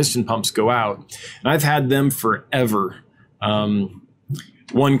linear piston pumps go out. And I've had them forever.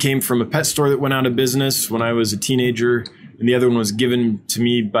 One came from a pet store that went out of business when I was a teenager, and the other one was given to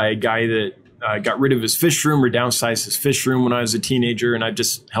me by a guy that got rid of his fish room or downsized his fish room when I was a teenager, and I've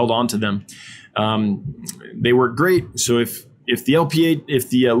just held on to them. They work great. So if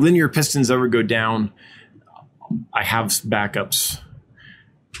the linear pistons ever go down, I have backups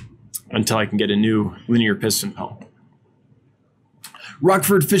until I can get a new linear piston pump.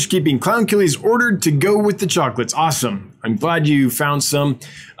 Rockford Fish Keeping Clown Killies ordered to go with the chocolates. Awesome. I'm glad you found some.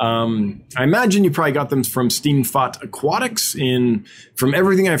 I imagine you probably got them from Steenfot Aquatics. From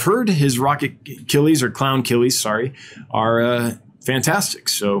everything I've heard, his rocket killies, or clown killies, sorry, are fantastic.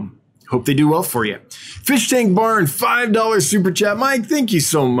 So hope they do well for you. Fish Tank Barn, $5 super chat. Mike, thank you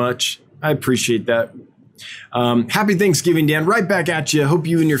so much. I appreciate that. Happy Thanksgiving, Dan. Right back at you. I hope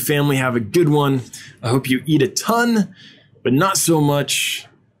you and your family have a good one. I hope you eat a ton, but not so much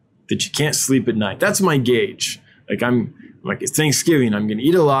that you can't sleep at night. That's my gauge. It's Thanksgiving. I'm going to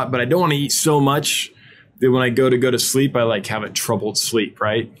eat a lot, but I don't want to eat so much that when I go to sleep, I have a troubled sleep,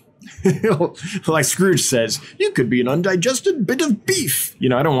 right? Like Scrooge says, you could be an undigested bit of beef.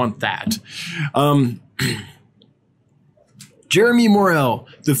 I don't want that. Jeremy Morel,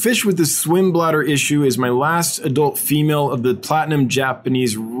 the fish with the swim bladder issue is my last adult female of the platinum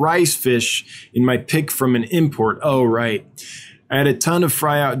Japanese rice fish in my pick from an import. Oh, right. I had a ton of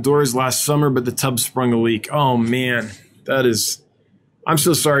fry outdoors last summer, but the tub sprung a leak. Oh, man. I'm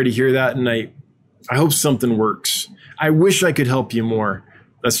so sorry to hear that, and I hope something works. I wish I could help you more.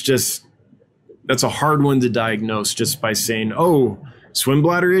 That's that's a hard one to diagnose just by saying, oh, swim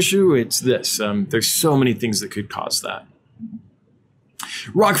bladder issue, it's this. There's so many things that could cause that.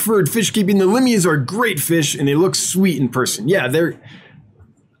 Rockford Fish Keeping, the Limmies are great fish and they look sweet in person. Yeah,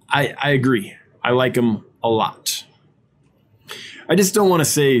 I agree. I like them a lot. I just don't want to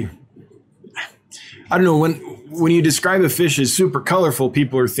say, I don't know, when you describe a fish as super colorful,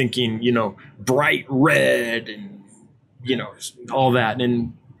 people are thinking, bright red and, all that.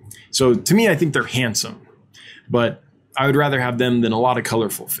 And so to me, I think they're handsome, but I would rather have them than a lot of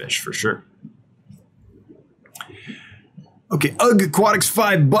colorful fish for sure. Okay, Ugg Aquatics,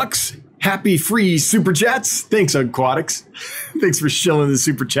 $5. Happy free super chats. Thanks, Ugg Aquatics. Thanks for shilling the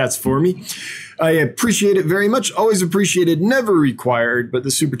super chats for me. I appreciate it very much. Always appreciated, never required, but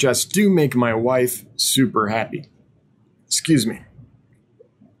the super chats do make my wife super happy. Excuse me.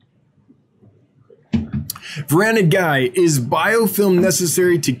 Veranid Guy, is biofilm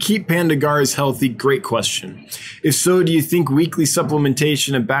necessary to keep pandagars healthy? Great question. If so, do you think weekly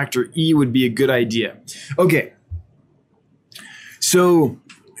supplementation of Bacter E would be a good idea? Okay. So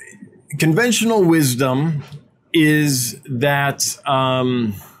conventional wisdom is that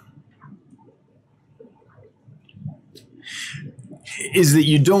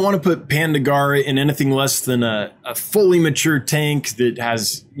you don't want to put Pandagara in anything less than a fully mature tank that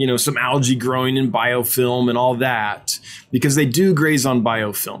has, some algae growing in biofilm and all that, because they do graze on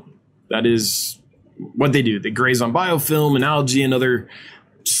biofilm. That is what they do. They graze on biofilm and algae and other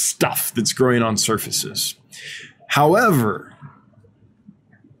stuff that's growing on surfaces. However,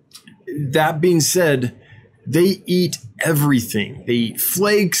 that being said, they eat everything. They eat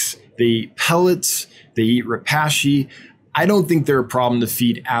flakes, they eat pellets, they eat rapashi. I don't think they're a problem to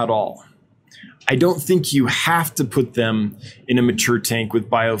feed at all. I don't think you have to put them in a mature tank with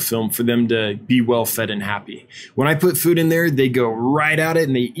biofilm for them to be well fed and happy. When I put food in there, they go right at it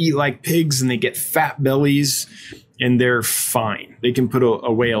and they eat like pigs and they get fat bellies and they're fine. They can put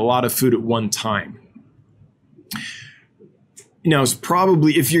away a lot of food at one time. It's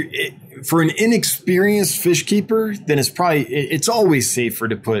probably, for an inexperienced fish keeper, then it's always safer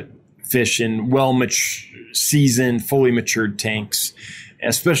to put fish in seasoned, fully matured tanks,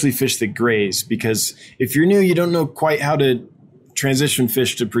 especially fish that graze, because if you're new, you don't know quite how to transition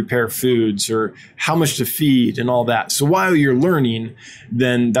fish to prepare foods or how much to feed and all that. So while you're learning,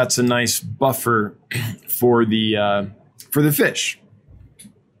 then that's a nice buffer for the fish.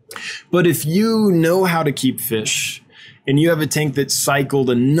 But if you know how to keep fish and you have a tank that's cycled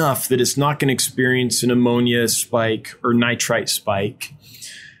enough that it's not going to experience an ammonia spike or nitrite spike,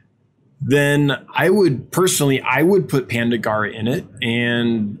 then I would put Pandagara in it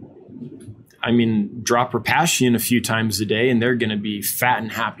and drop Rapashi in a few times a day and they're going to be fat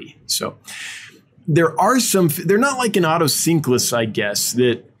and happy. So there are they're not like an Autosynclus, I guess,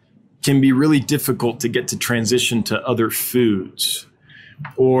 that can be really difficult to get to transition to other foods,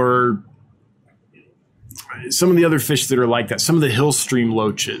 or some of the other fish that are like that. Some of the hill stream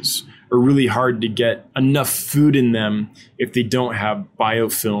loaches are really hard to get enough food in them if they don't have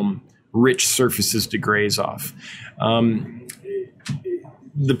biofilm rich surfaces to graze off. The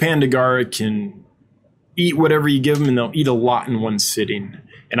Pandagara can eat whatever you give them and they'll eat a lot in one sitting.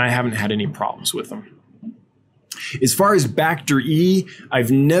 And I haven't had any problems with them. As far as Bacter E,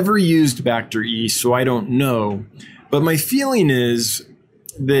 I've never used Bacter E, so I don't know. But my feeling is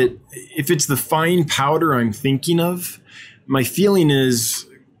that if it's the fine powder I'm thinking of, my feeling is,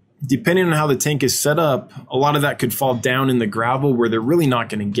 depending on how the tank is set up, a lot of that could fall down in the gravel where they're really not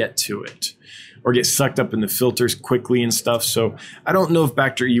going to get to it or get sucked up in the filters quickly and stuff. So I don't know if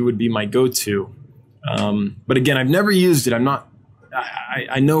Bacter E would be my go-to. But again, I've never used it.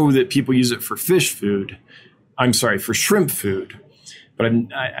 I know that people use it for fish food. For shrimp food, but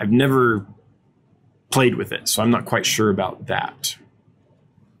I've never played with it. So I'm not quite sure about that.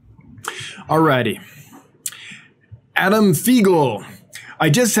 Alrighty. Adam Fiegel.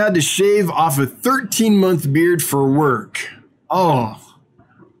 I just had to shave off a 13-month beard for work. Oh,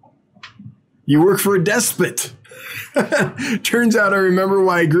 you work for a despot. Turns out I remember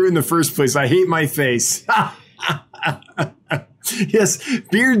why I grew in the first place. I hate my face. Yes,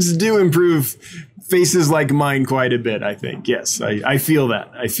 beards do improve faces like mine quite a bit, I think. Yes, I feel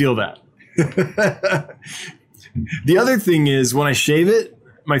that. I feel that. The other thing is, when I shave it,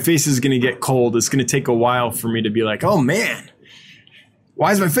 my face is going to get cold. It's going to take a while for me to be like, oh man,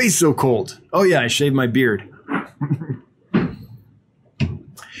 why is my face so cold? Oh yeah, I shaved my beard.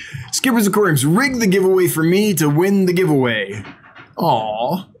 Skippers Aquariums, rig the giveaway for me to win the giveaway.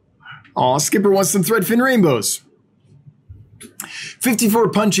 Aw, Skipper wants some threadfin rainbows. 54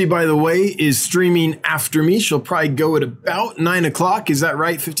 Punchy, by the way, is streaming after me. She'll probably go at about 9 o'clock. Is that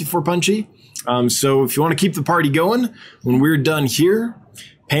right, 54 Punchy? So if you want to keep the party going, when we're done here,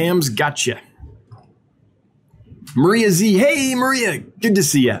 Pam's got you. Maria Z. Hey, Maria. Good to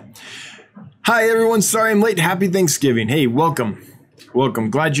see you. Hi, everyone. Sorry I'm late. Happy Thanksgiving. Hey, welcome. Welcome.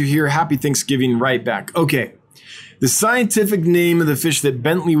 Glad you're here. Happy Thanksgiving right back. Okay. The scientific name of the fish that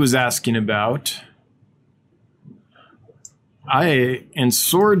Bentley was asking about, Ansorgii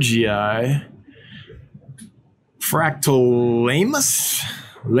fractolamus?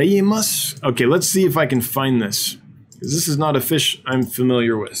 Okay, let's see if I can find this, because this is not a fish I'm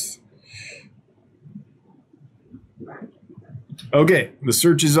familiar with. Okay, the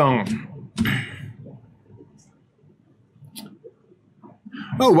search is on.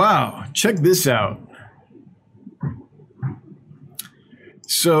 Oh, wow. Check this out.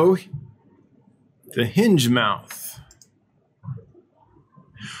 So, the hinge mouth.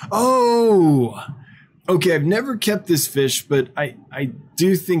 Oh, okay. I've never kept this fish, but I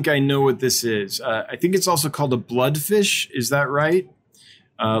do think I know what this is. I think it's also called a bloodfish. Is that right?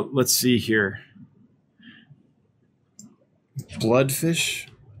 Let's see here. Bloodfish.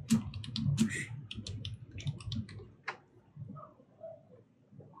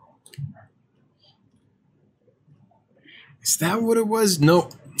 Is that what it was? No,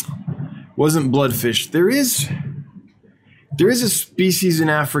 wasn't bloodfish. There is a species in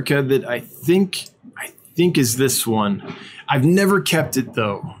Africa that I think is this one. I've never kept it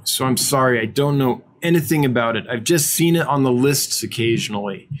though, so I'm sorry. I don't know anything about it. I've just seen it on the lists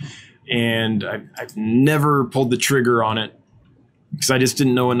occasionally, and I've never pulled the trigger on it because I just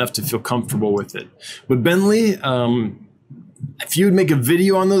didn't know enough to feel comfortable with it. But Bentley, if you would make a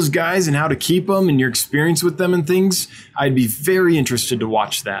video on those guys and how to keep them and your experience with them and things, I'd be very interested to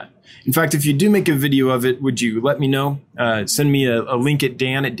watch that. In fact, if you do make a video of it, would you let me know? Send me a link at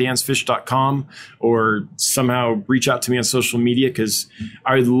dan@dansfish.com, or somehow reach out to me on social media, because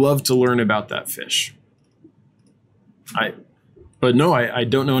I would love to learn about that fish. But no, I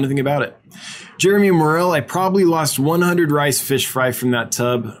don't know anything about it. Jeremy Morrell, I probably lost 100 rice fish fry from that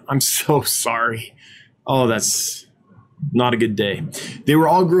tub. I'm so sorry. Oh, that's not a good day. They were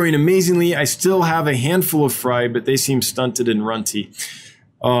all growing amazingly. I still have a handful of fry, but they seem stunted and runty.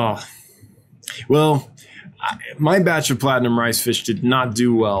 Oh, well, my batch of platinum rice fish did not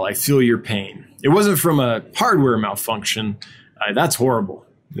do well. I feel your pain. It wasn't from a hardware malfunction. That's horrible,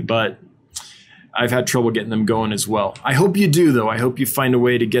 but I've had trouble getting them going as well. I hope you do, though. I hope you find a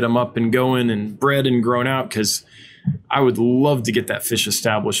way to get them up and going and bred and grown out, because I would love to get that fish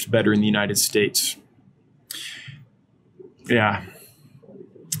established better in the United States. Yeah,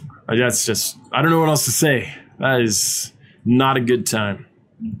 that's just, I don't know what else to say. That is not a good time.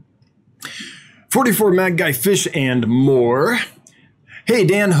 44 Mad Guy Fish and more. Hey,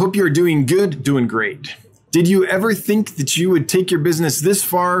 Dan, hope you're doing good. Doing great. Did you ever think that you would take your business this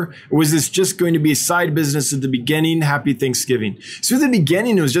far? Or was this just going to be a side business at the beginning? Happy Thanksgiving. So at the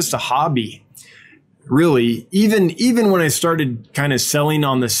beginning, it was just a hobby. Really, even when I started kind of selling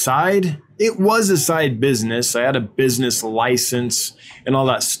on the side, it was a side business. I had a business license and all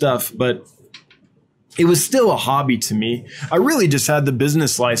that stuff, but it was still a hobby to me. I really just had the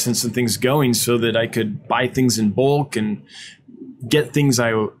business license and things going so that I could buy things in bulk and get things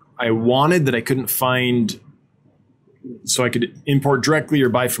I wanted that I couldn't find, so I could import directly or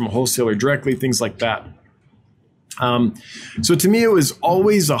buy from a wholesaler directly, things like that. So to me, it was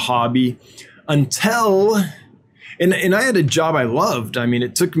always a hobby until, and I had a job I loved. I mean,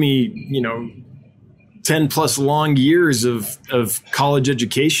 it took me, 10 plus long years of college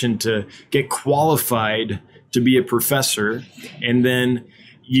education to get qualified to be a professor. And then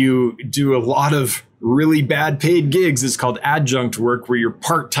you do a lot of really bad paid gigs. It's called adjunct work, where you're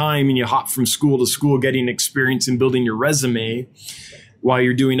part-time and you hop from school to school, getting experience and building your resume while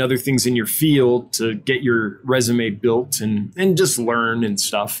you're doing other things in your field to get your resume built and just learn and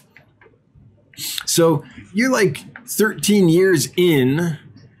stuff. So you're like 13 years in.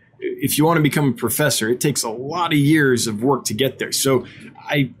 If you want to become a professor, it takes a lot of years of work to get there. So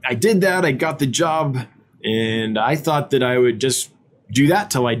I did that. I got the job, and I thought that I would just do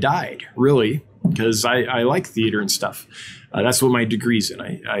that till I died, really, because I like theater and stuff. That's what my degree's in.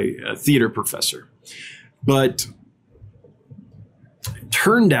 I'm a theater professor. But it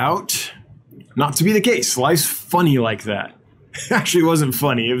turned out not to be the case. Life's funny like that. Actually, it wasn't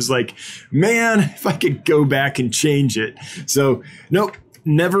funny. It was like, man, if I could go back and change it. So, nope.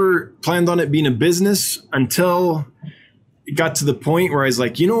 Never planned on it being a business until it got to the point where I was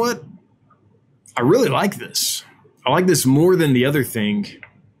like, you know what? I really like this. I like this more than the other thing.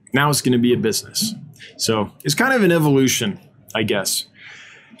 Now it's going to be a business. So it's kind of an evolution, I guess.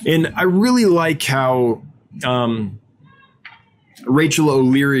 And I really like how Rachel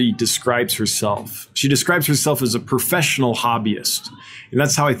O'Leary describes herself. She describes herself as a professional hobbyist. And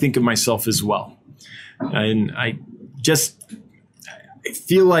that's how I think of myself as well. And I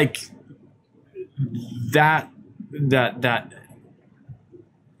feel like that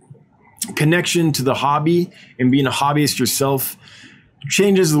connection to the hobby and being a hobbyist yourself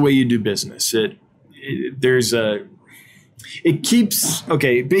changes the way you do business. It keeps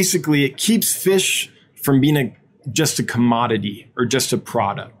fish from being just a commodity or just a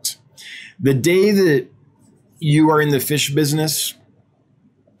product. The day that you are in the fish business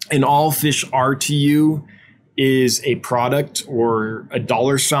and all fish are to you is a product or a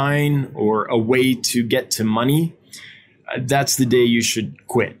dollar sign or a way to get to money, that's the day you should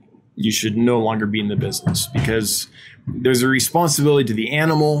quit. You should no longer be in the business, because there's a responsibility to the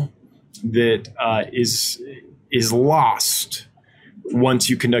animal that is lost once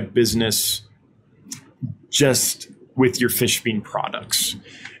you conduct business just with your fish being products.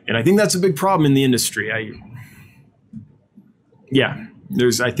 And I think that's a big problem in the industry. I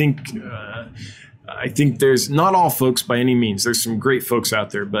think there's not all folks by any means. There's some great folks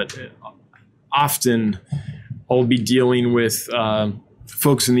out there, but often I'll be dealing with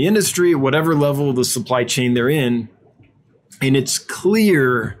folks in the industry, whatever level of the supply chain they're in, and it's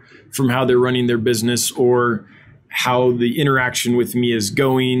clear from how they're running their business or how the interaction with me is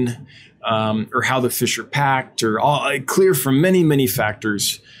going, or how the fish are packed, or clear from many, many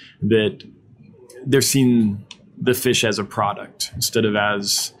factors that they're seeing the fish as a product instead of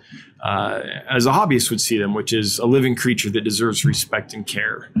as a hobbyist would see them, which is a living creature that deserves respect and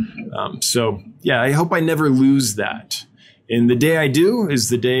care. I hope I never lose that. And the day I do is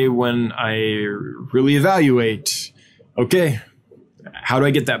the day when I really evaluate, okay, how do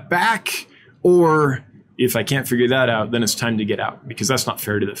I get that back? Or if I can't figure that out, then it's time to get out, because that's not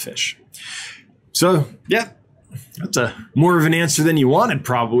fair to the fish. So, yeah, that's more of an answer than you wanted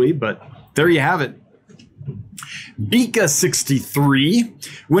probably, but there you have it. Bika63,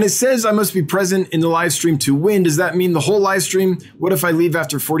 when it says I must be present in the live stream to win, does that mean the whole live stream? What if I leave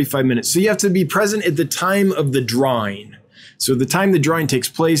after 45 minutes? So you have to be present at the time of the drawing. So the time the drawing takes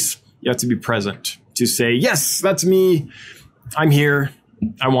place, you have to be present to say, yes, that's me. I'm here.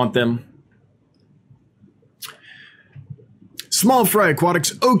 I want them. Small Fry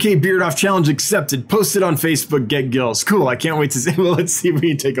Aquatics, okay, Beard Off challenge accepted. Posted on Facebook, get gills. Cool, I can't wait to see. Well, let's see if we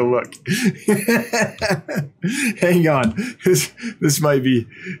can take a look. Hang on. This might be,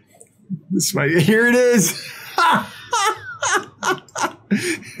 here it is.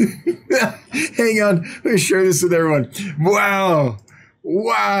 Hang on, let me share this with everyone.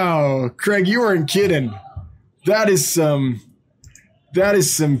 Wow. Craig, you weren't kidding. That is some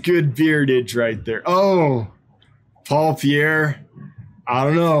good beardage right there. Oh, Paul Pierre, I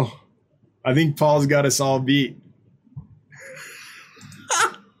don't know. I think Paul's got us all beat.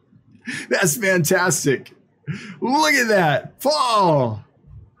 That's fantastic. Look at that. Paul.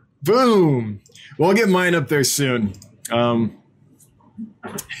 Boom. Well, I'll get mine up there soon.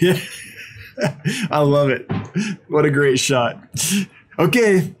 Yeah. I love it. What a great shot.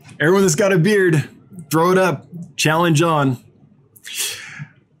 Okay, everyone that's got a beard, throw it up. Challenge on.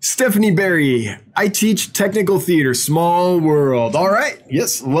 Stephanie Berry, I teach technical theater, small world. All right.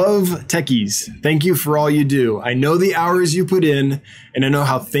 Yes, love techies. Thank you for all you do. I know the hours you put in, and I know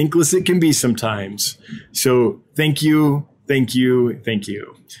how thankless it can be sometimes. So thank you.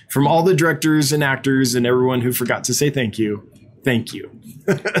 From all the directors and actors and everyone who forgot to say thank you. Thank you.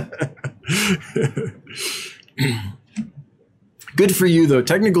 Good for you, though.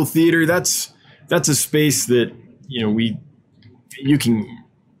 Technical theater, that's a space that, you can.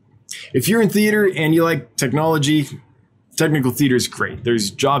 If you're in theater and you like technology, technical theater is great. There's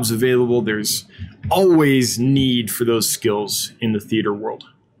jobs available. There's always need for those skills in the theater world.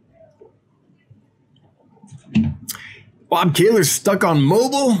 Bob Kaler's stuck on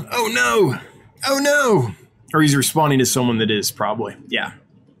mobile? Oh no. Or he's responding to someone that is, probably. Yeah.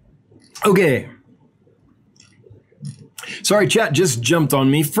 Okay. Sorry, chat just jumped on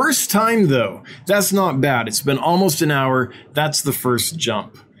me. First time, though. That's not bad. It's been almost an hour. That's the first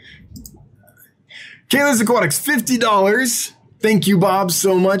jump. Kayla's Aquatics, $50. Thank you, Bob,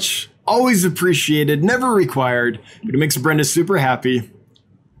 so much. Always appreciated, never required, but it makes Brenda super happy.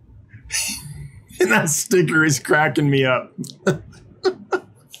 And that sticker is cracking me up.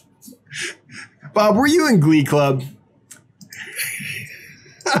 Bob, were you in Glee Club?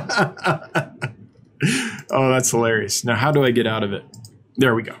 Oh, that's hilarious. Now, how do I get out of it?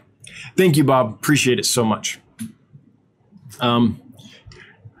 There we go. Thank you, Bob. Appreciate it so much.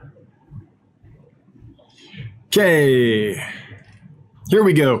 Okay, here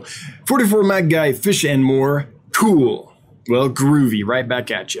we go. 44 Mag Guy, Fish and More. Cool. Well, groovy, right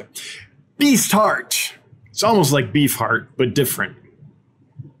back at you. Beast heart. It's almost like beef heart, but different.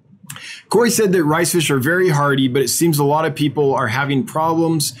 Corey said that rice fish are very hardy, but it seems a lot of people are having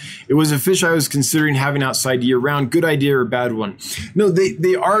problems. It was a fish I was considering having outside year round. Good idea or bad one? No,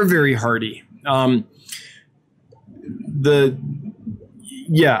 they are very hardy. I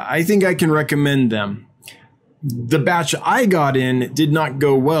think I can recommend them. The batch I got in did not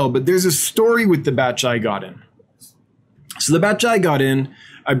go well, but there's a story with the batch I got in. So the batch I got in,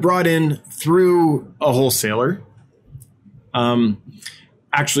 I brought in through a wholesaler.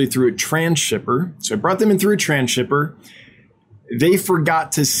 Actually through a transshipper. So I brought them in through a transshipper. They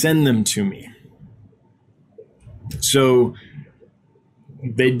forgot to send them to me. So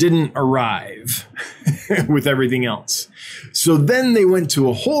they didn't arrive with everything else. So then they went to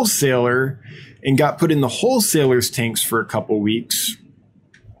a wholesaler and got put in the wholesaler's tanks for a couple weeks.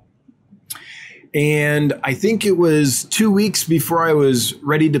 And I think it was 2 weeks before I was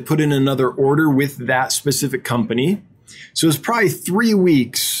ready to put in another order with that specific company. So it was probably 3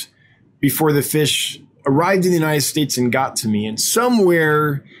 weeks before the fish arrived in the United States and got to me. And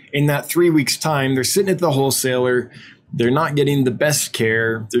somewhere in that 3 weeks time, they're sitting at the wholesaler. They're not getting the best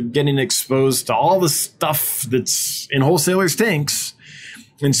care. They're getting exposed to all the stuff that's in wholesalers' tanks.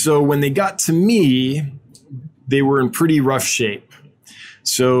 And so when they got to me, they were in pretty rough shape.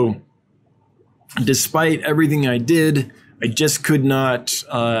 So despite everything I did, I just could not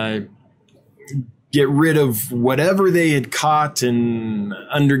get rid of whatever they had caught and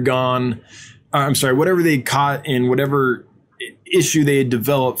undergone. Whatever they had caught and whatever issue they had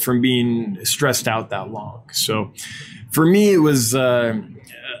developed from being stressed out that long. So for me, it was a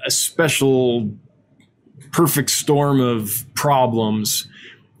special perfect storm of problems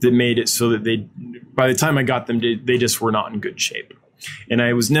that made it so that by the time I got them, they just were not in good shape. And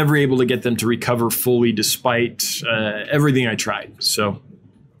I was never able to get them to recover fully despite everything I tried. So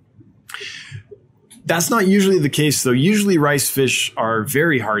that's not usually the case, though. Usually rice fish are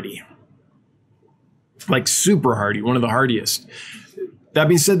very hardy, like super hardy, one of the hardiest. That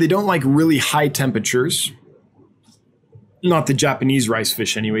being said, they don't like really high temperatures. Not the Japanese rice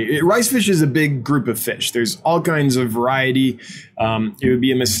fish anyway. Rice fish is a big group of fish. There's all kinds of variety. It would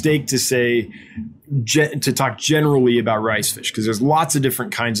be a mistake to talk generally about rice fish because there's lots of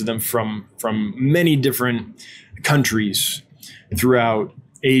different kinds of them from many different countries throughout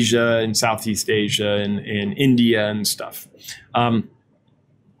Asia and Southeast Asia and India and stuff.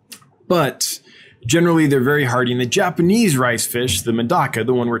 But generally they're very hardy. And the Japanese rice fish, the Medaka,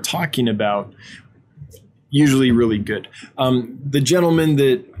 the one we're talking about, usually really good. The gentleman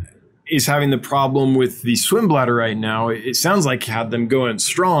that is having the problem with the swim bladder right now, it sounds like had them going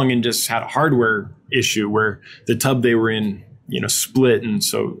strong and just had a hardware issue where the tub they were in, split and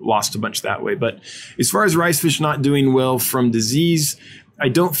so lost a bunch that way. But as far as rice fish not doing well from disease, I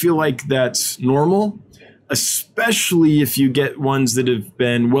don't feel like that's normal, especially if you get ones that have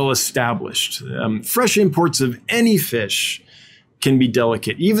been well established. Fresh imports of any fish can be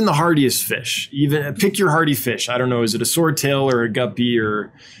delicate, even the hardiest fish. Even pick your hardy fish. I don't know, is it a swordtail or a guppy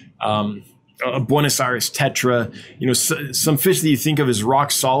or a Buenos Aires tetra? Some fish that you think of as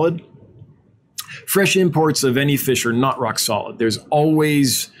rock solid. Fresh imports of any fish are not rock solid. There's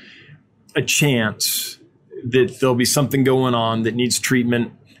always a chance that there'll be something going on that needs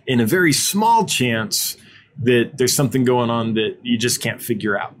treatment, and a very small chance that there's something going on that you just can't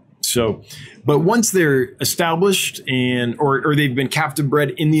figure out. So, but once they're established or they've been captive bred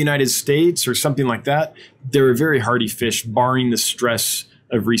in the United States or something like that, they're a very hardy fish, barring the stress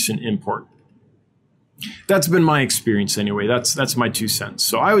of recent import. That's been my experience anyway. That's my 2 cents.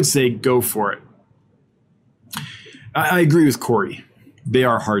 So I would say go for it. I agree with Corey. They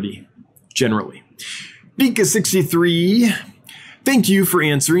are hardy, generally. Pika63, thank you for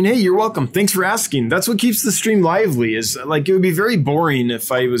answering. Hey, you're welcome. Thanks for asking. That's what keeps the stream lively. Is like it would be very boring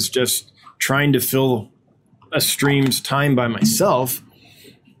if I was just trying to fill a stream's time by myself.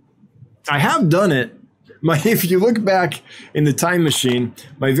 I have done it. If you look back in the time machine,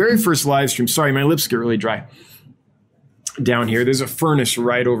 my very first live stream, sorry, my lips get really dry down here. There's a furnace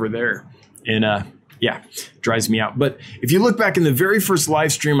right over there. And dries me out. But if you look back in the very first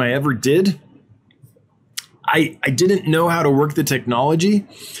live stream I ever did, I didn't know how to work the technology.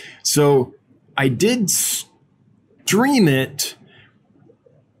 So I did stream it,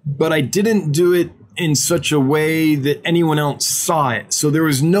 but I didn't do it in such a way that anyone else saw it. So there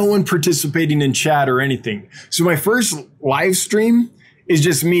was no one participating in chat or anything. So my first live stream is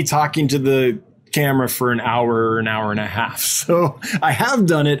just me talking to the camera for an hour or an hour and a half. So I have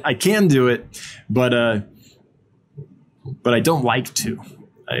done it. I can do it, but I don't like to.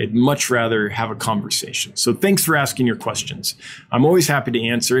 I'd much rather have a conversation. So thanks for asking your questions. I'm always happy to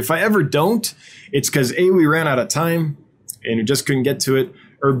answer. If I ever don't, it's because A, we ran out of time and we just couldn't get to it,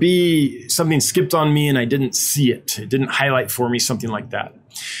 or B, something skipped on me and I didn't see it. It didn't highlight for me, something like that.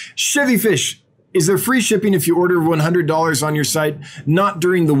 Chevy Fish, is there free shipping if you order $100 on your site? Not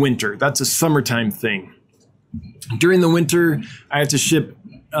during the winter. That's a summertime thing. During the winter, I have to ship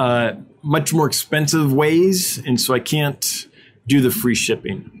much more expensive ways, and so I can't do the free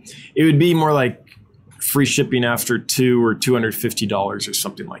shipping. It would be more like free shipping after $200 or $250 or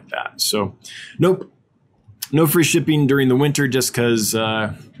something like that. So nope, no free shipping during the winter just because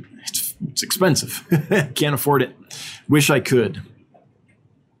it's expensive. Can't afford it. Wish I could.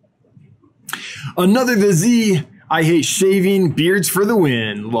 Another the Z. I hate shaving. Beards for the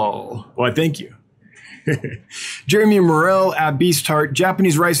win. Lol. Why, thank you. Jeremy Morel at Beast Heart.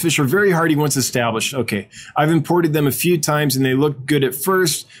 Japanese rice fish are very hardy once established. Okay. I've imported them a few times and they look good at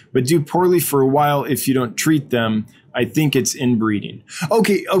first, but do poorly for a while if you don't treat them. I think it's inbreeding.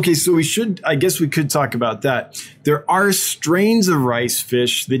 Okay. So I guess we could talk about that. There are strains of rice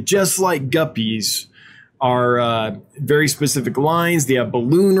fish that, just like guppies, are very specific lines. They have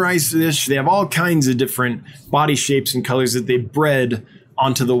balloon rice fish. They have all kinds of different body shapes and colors that they bred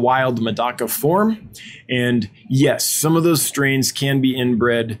onto the wild Medaka form. And yes, some of those strains can be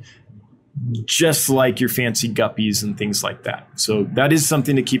inbred just like your fancy guppies and things like that. So that is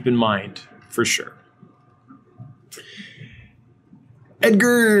something to keep in mind for sure.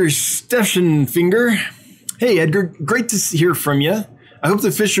 Edgar Steffenfinger. Hey, Edgar, great to hear from you. I hope the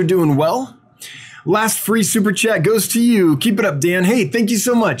fish are doing well. Last free super chat goes to you. Keep it up, Dan. Hey, thank you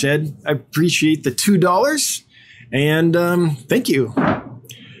so much, Ed. I appreciate the $2. And thank you.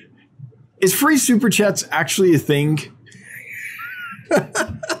 Is free super chats actually a thing?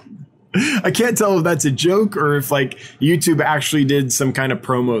 I can't tell if that's a joke or if like YouTube actually did some kind of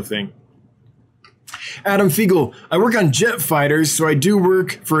promo thing. Adam Fiegel, I work on jet fighters, so I do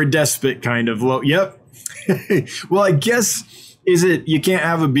work for a despot kind of. Yep. Well, I guess, is it you can't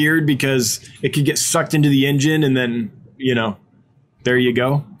have a beard because it could get sucked into the engine and then, there you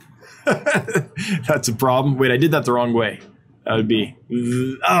go. That's a problem. Wait, I did that the wrong way. That would be,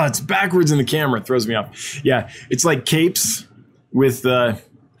 it's backwards in the camera. It throws me off. Yeah, it's like capes with the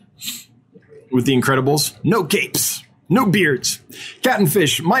Incredibles. No capes, no beards. Cat and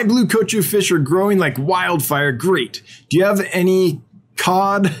fish. My blue kochu fish are growing like wildfire. Great. Do you have any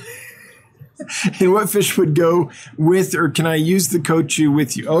cod? And what fish would go with, or can I use the kochu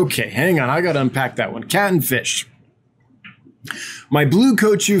with you? Okay, hang on. I got to unpack that one. Cat and fish. My blue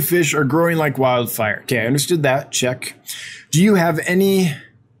kochu fish are growing like wildfire. Okay, I understood that. Check. Do you have any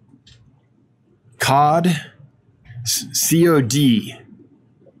cod? COD.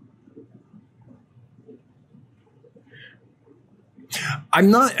 I'm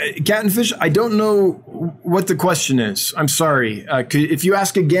not, cat and fish, I don't know what the question is. I'm sorry. If you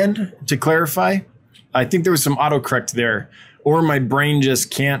ask again to clarify, I think there was some autocorrect there, or my brain just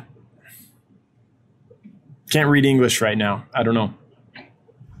can't read English right now. I don't know.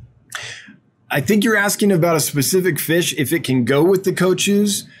 I think you're asking about a specific fish, if it can go with the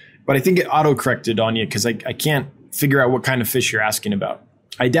kochus, but I think it auto-corrected on you because I can't figure out what kind of fish you're asking about.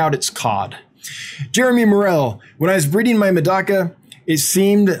 I doubt it's cod. Jeremy Morel, when I was breeding my Medaka, it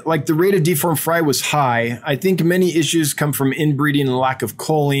seemed like the rate of deformed fry was high. I think many issues come from inbreeding and lack of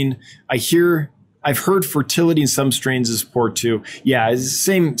culling. I've heard fertility in some strains is poor too. Yeah, it's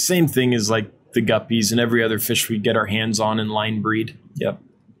the same thing as like the guppies and every other fish we get our hands on in line breed. Yep.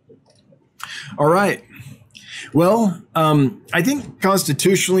 All right. Well, I think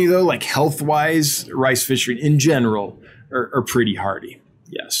constitutionally, though, like health-wise, rice fishery in general are pretty hardy.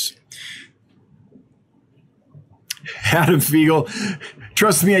 Yes. Adam Fiegel,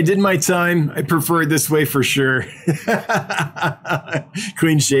 trust me, I did my time. I prefer it this way for sure.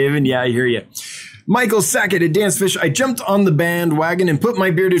 Clean shaven. Yeah, I hear you. Michael Sackett at Dance Fish. I jumped on the bandwagon and put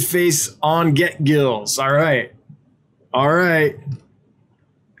my bearded face on Get Gills. All right. All right.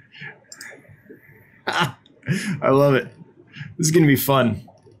 I love it. This is going to be fun.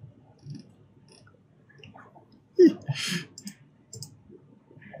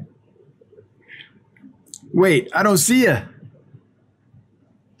 Wait, I don't see you.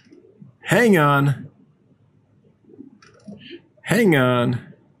 Hang on. Hang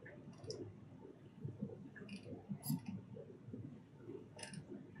on.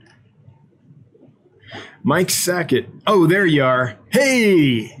 Mike Sackett. Oh, there you are.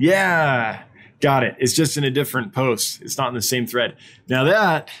 Hey, yeah. Got it. It's just in a different post. It's not in the same thread. Now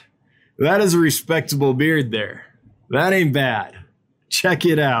that is a respectable beard there. That ain't bad. Check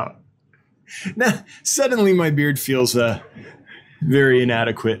it out. Now, suddenly my beard feels Very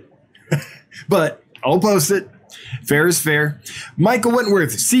inadequate. But I'll post it. Fair is fair. Michael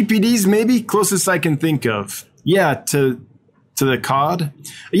Wentworth, CPDs maybe? Closest I can think of. Yeah, to the COD.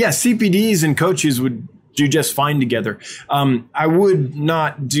 Yeah, CPDs and coaches would do just fine together. I would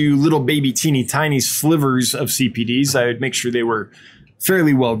not do little baby teeny tiny slivers of CPDs. I would make sure they were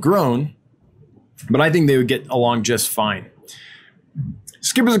fairly well grown, but I think they would get along just fine.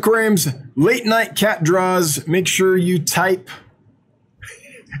 Skipper's Aquariums, late night cat draws. Make sure you type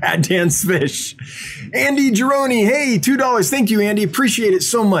at Dan's Fish. Andy Gironi, hey, $2. Thank you, Andy. Appreciate it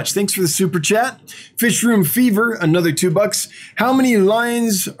so much. Thanks for the super chat. Fish Room Fever, another $2. How many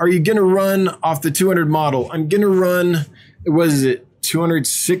lines are you going to run off the 200 model? I'm going to run, what is it,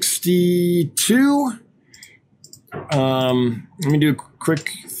 262? Let me do a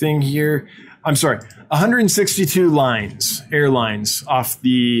quick thing here. I'm sorry, 162 lines, airlines off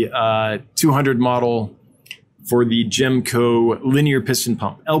the 200 model for the Gemco linear piston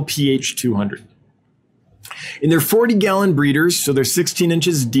pump, LPH 200. And they're 40-gallon breeders, so they're 16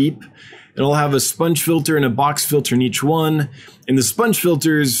 inches deep. It'll have a sponge filter and a box filter in each one. In the sponge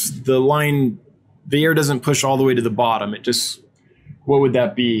filters, the air doesn't push all the way to the bottom. It just, what would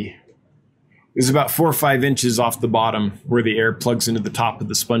that be? It's about 4 or 5 inches off the bottom where the air plugs into the top of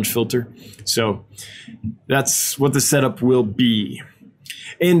the sponge filter. So that's what the setup will be.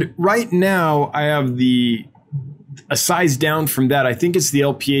 And right now I have a size down from that. I think it's the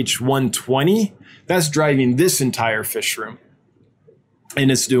LPH 120. That's driving this entire fish room. And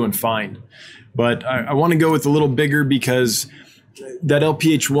it's doing fine. But I want to go with a little bigger because that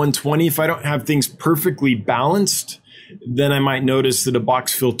LPH 120, if I don't have things perfectly balanced, then I might notice that a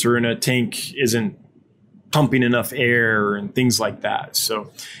box filter in a tank isn't pumping enough air and things like that. So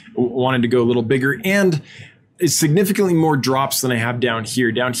I wanted to go a little bigger. And it's significantly more drops than I have down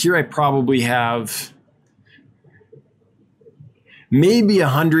here. Down here, I probably have maybe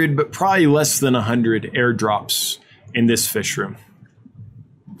 100, but probably less than 100 air drops in this fish room.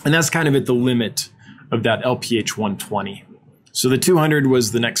 And that's kind of at the limit of that LPH 120. So the 200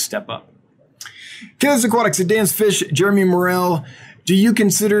 was the next step up. Killers Aquatics at Dan's Fish, Jeremy Morrell. Do you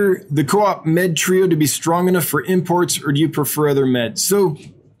consider the Co-op med trio to be strong enough for imports, or do you prefer other meds? So,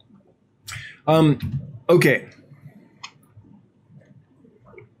 okay.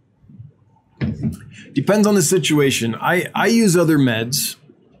 Depends on the situation. I use other meds.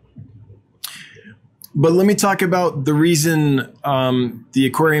 But let me talk about the reason the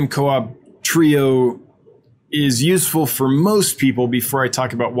Aquarium Co-op trio is useful for most people before I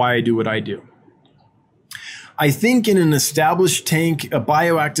talk about why I do what I do. I think in an established tank, a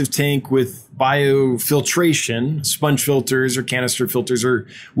bioactive tank with biofiltration, sponge filters or canister filters or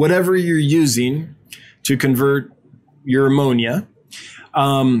whatever you're using to convert your ammonia,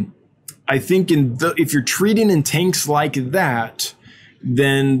 I think if you're treating in tanks like that,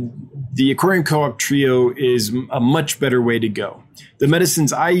 then the Aquarium Co-op trio is a much better way to go. The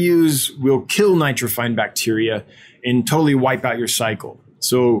medicines I use will kill nitrophine bacteria and totally wipe out your cycle.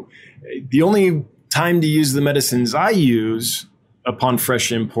 So the only time to use the medicines I use upon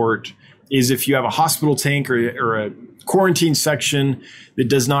fresh import is if you have a hospital tank or a quarantine section that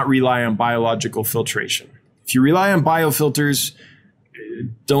does not rely on biological filtration. If you rely on biofilters,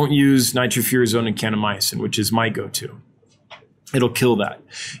 don't use nitrofurazone and kanamycin, which is my go-to. It'll kill that.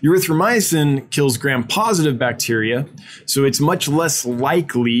 Erythromycin kills gram-positive bacteria, so it's much less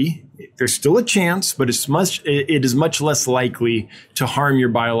likely. There's still a chance, but it is much less likely to harm your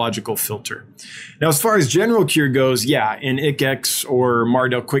biological filter. Now, as far as general cure goes, yeah, in ICX or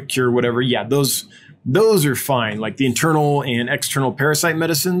Mardel Quick Cure, whatever, yeah, those are fine. Like the internal and external parasite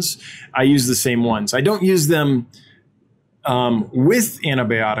medicines, I use the same ones. I don't use them with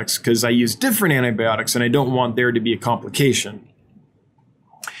antibiotics because I use different antibiotics and I don't want there to be a complication.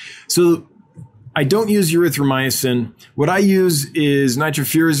 So I don't use erythromycin. What I use is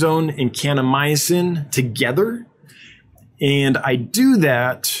nitrofurazone and kanamycin together. And I do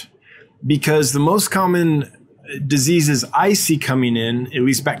that because the most common diseases I see coming in, at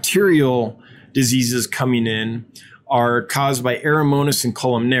least bacterial diseases coming in, are caused by Aeromonas and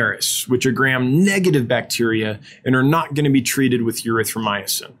columnaris, which are gram-negative bacteria and are not going to be treated with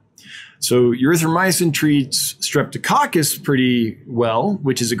erythromycin. So erythromycin treats Streptococcus pretty well,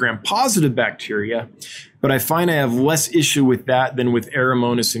 which is a gram-positive bacteria, but I find I have less issue with that than with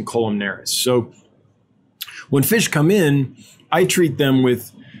Aeromonas and columnaris. So when fish come in, I treat them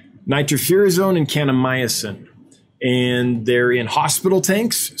with nitrofurazone and kanamycin. And they're in hospital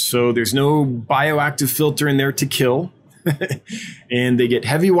tanks, so there's no bioactive filter in there to kill. And they get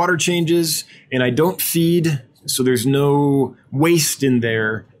heavy water changes, and I don't feed, so there's no waste in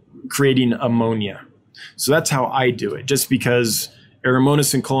there creating ammonia. So that's how I do it, just because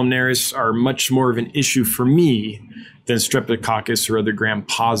Aeromonas and columnaris are much more of an issue for me than Streptococcus or other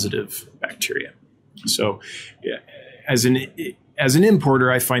gram-positive bacteria. So yeah, as an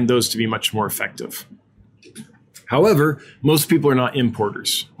importer, I find those to be much more effective. However, most people are not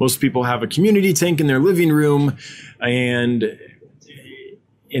importers. Most people have a community tank in their living room, and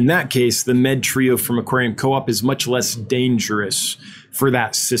in that case, the Med Trio from Aquarium Co-op is much less dangerous for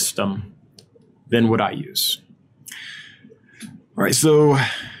that system than what I use. All right, so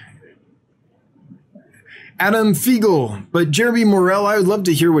Adam Fiegel, but Jeremy Morel, I would love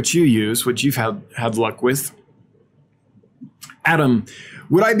to hear what you use, what you've had luck with. Adam,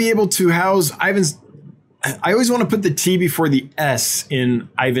 would I be able to house Ivan's? I always want to put the T before the S in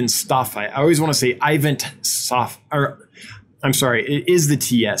Ivanstophi. I always want to say Ivanstophi, or I'm sorry, it is the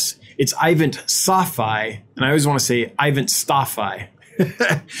TS. It's Ivanstophi, and I always want to say Ivanstophi.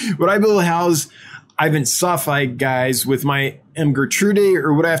 Would I be able to house Ivanstophi guys with my M. Gertrude,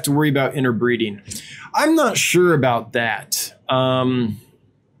 or would I have to worry about interbreeding? I'm not sure about that.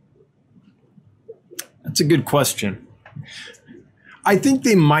 That's a good question. I think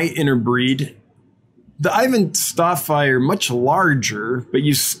they might interbreed. The Ivanstophi are much larger, but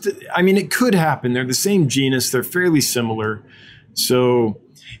it could happen. They're the same genus. They're fairly similar. So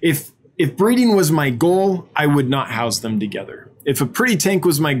if breeding was my goal, I would not house them together. If a pretty tank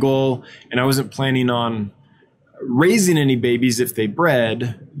was my goal and I wasn't planning on raising any babies if they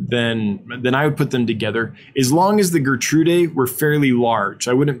bred, then I would put them together. As long as the Gertrude were fairly large,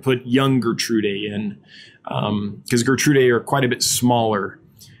 I wouldn't put young Gertrude in, because Gertrude are quite a bit smaller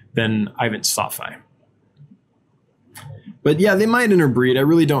than Ivanstophi. But yeah, they might interbreed. I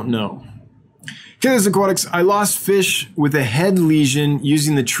really don't know. Killers Aquatics, I lost fish with a head lesion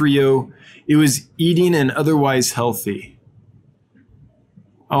using the trio. It was eating and otherwise healthy.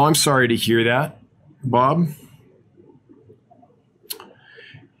 Oh, I'm sorry to hear that, Bob.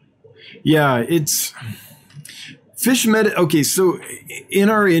 Yeah, it's fish okay, so in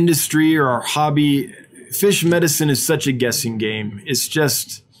our industry or our hobby, fish medicine is such a guessing game. It's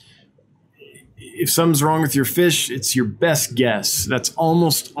just, if something's wrong with your fish, it's your best guess. That's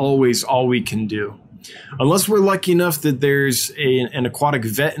almost always all we can do. Unless we're lucky enough that there's an aquatic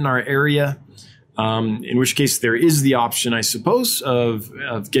vet in our area, in which case there is the option, I suppose, of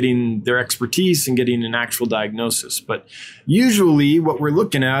getting their expertise and getting an actual diagnosis. But usually what we're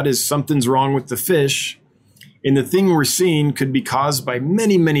looking at is something's wrong with the fish, and the thing we're seeing could be caused by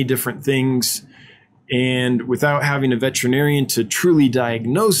many, many different things. And without having a veterinarian to truly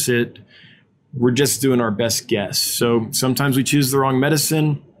diagnose it, we're just doing our best guess. So sometimes we choose the wrong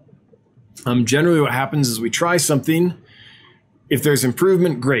medicine. Generally what happens is we try something. If there's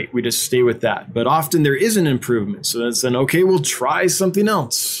improvement, great, we just stay with that. But often there is an improvement. So then, okay, we'll try something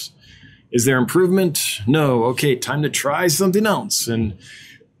else. Is there improvement? No. Okay, time to try something else and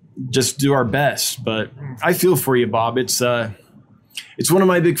just do our best. But I feel for you, Bob. It's one of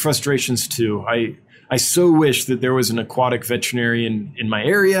my big frustrations too. I so wish that there was an aquatic veterinarian in my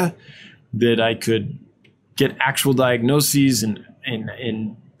area that I could get actual diagnoses and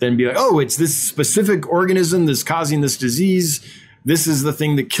then be like, oh, it's this specific organism that's causing this disease. This is the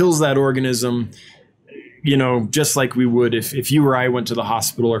thing that kills that organism, just like we would if you or I went to the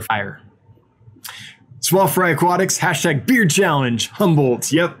hospital or fire. Small Fry Aquatics, # beard challenge,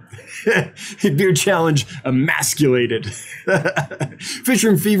 Humboldt. Yep. Beard challenge emasculated. Fisher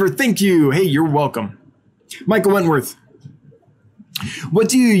and Fever, thank you. Hey, you're welcome. Michael Wentworth. What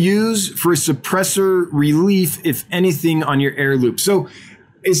do you use for suppressor relief, if anything, on your air loop? So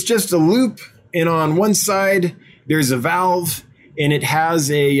it's just a loop, and on one side there's a valve, and it has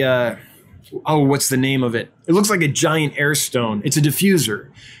what's the name of it? It looks like a giant air stone. It's a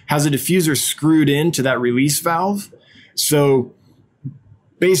diffuser. Has a diffuser screwed into that release valve. So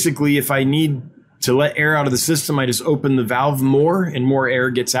basically, if I need to let air out of the system, I just open the valve more and more air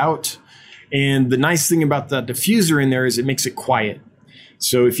gets out. And the nice thing about that diffuser in there is it makes it quiet.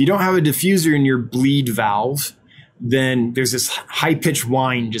 So if you don't have a diffuser in your bleed valve, then there's this high-pitched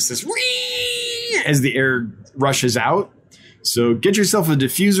whine, just this as the air rushes out. So get yourself a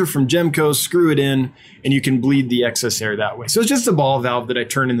diffuser from Gemco, screw it in, and you can bleed the excess air that way. So it's just a ball valve that I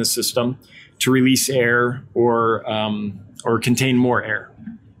turn in the system to release air or contain more air.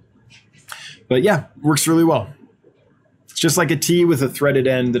 But yeah, works really well. It's just like a T with a threaded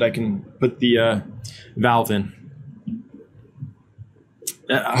end that I can put the valve in.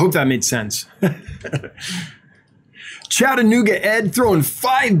 I hope that made sense. Chattanooga Ed throwing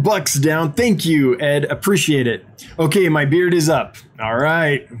 $5 down. Thank you, Ed. Appreciate it. Okay, my beard is up. All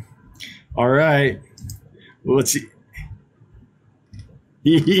right. Well, let's see.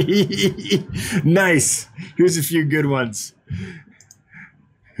 Nice. Here's a few good ones.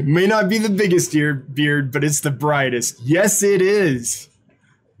 It may not be the biggest beard, but it's the brightest. Yes, it is.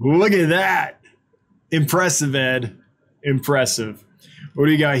 Look at that. Impressive, Ed. Impressive. What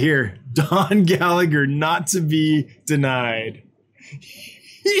do you got here? Don Gallagher, not to be denied.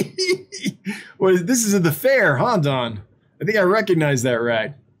 Well, this is at the fair, huh, Don? I think I recognize that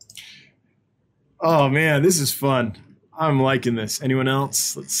right. Oh, man, this is fun. I'm liking this. Anyone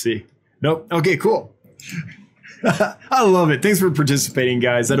else? Let's see. Nope. Okay, cool. I love it. Thanks for participating,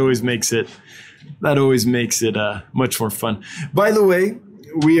 guys. That always makes it much more fun. By the way,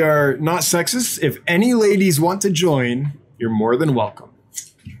 we are not sexist. If any ladies want to join, you're more than welcome.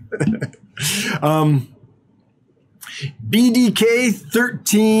 BDK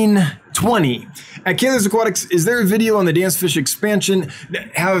 1320 at Kaler's Aquatics. Is there a video on the Dance Fish expansion?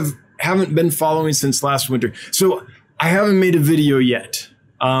 Haven't been following since last winter, so I haven't made a video yet.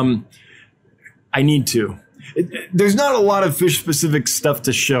 I need to. There's not a lot of fish specific stuff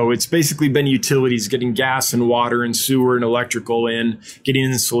to show. It's basically been utilities, getting gas and water and sewer and electrical in, getting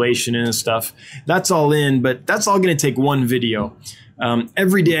insulation in and stuff. That's all in, but that's all going to take one video.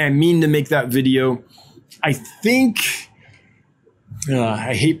 Every day I mean to make that video. I think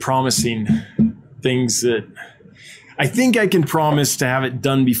I hate promising things that I think I can promise to have it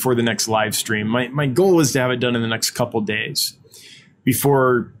done before the next live stream. My goal is to have it done in the next couple days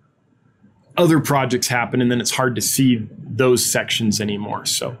before other projects happen, and then it's hard to see those sections anymore.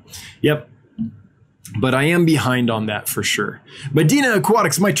 So, yep. But I am behind on that for sure. Medina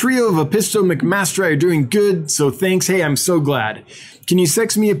Aquatics, my trio of Apisto McMasteri are doing good, so thanks. Hey, I'm so glad. Can you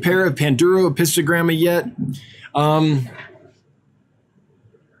sex me a pair of Panduro Apistogramma yet? I'm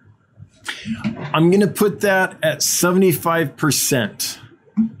going to put that at 75%.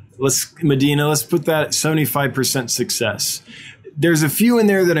 Medina, let's put that at 75% success. There's a few in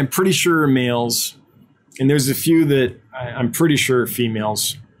there that I'm pretty sure are males, and there's a few that I'm pretty sure are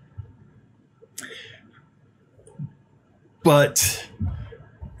females. But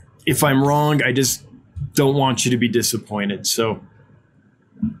if I'm wrong, I just don't want you to be disappointed. So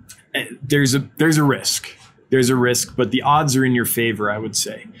there's a risk. There's a risk, but the odds are in your favor, I would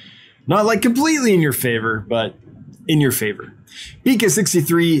say. Not like completely in your favor, but in your favor. Pika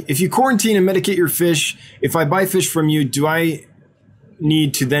 63, if you quarantine and medicate your fish, if I buy fish from you, do I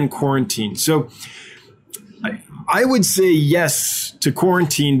need to then quarantine? So I would say yes to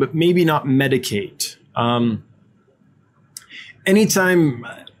quarantine, but maybe not medicate. Anytime,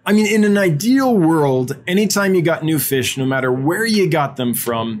 I mean, in an ideal world, anytime you got new fish, no matter where you got them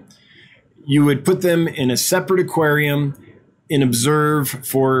from, you would put them in a separate aquarium and observe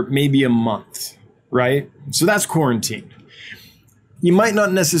for maybe a month, right? So that's quarantine. You might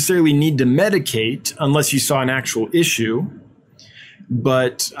not necessarily need to medicate unless you saw an actual issue,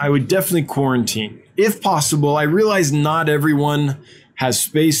 but I would definitely quarantine. If possible, I realize not everyone has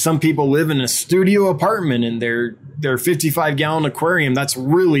space. Some people live in a studio apartment and their 55-gallon aquarium, that's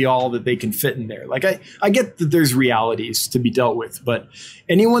really all that they can fit in there. Like I get that there's realities to be dealt with, but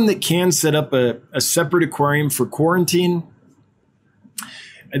anyone that can set up a separate aquarium for quarantine,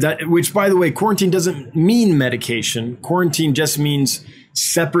 which, by the way, quarantine doesn't mean medication. Quarantine just means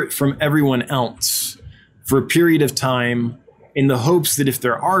separate from everyone else for a period of time in the hopes that if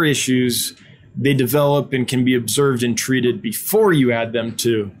there are issues, they develop and can be observed and treated before you add them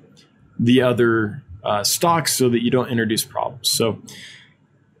to the other stocks so that you don't introduce problems. So,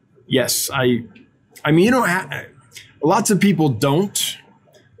 yes, I mean, you don't have, lots of people don't,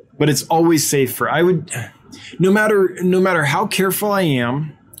 but it's always safer. I would, no matter how careful I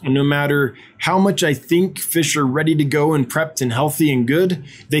am, and no matter how much I think fish are ready to go and prepped and healthy and good,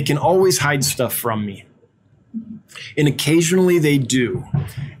 they can always hide stuff from me. And occasionally they do.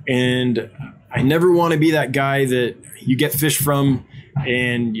 And I never want to be that guy that you get fish from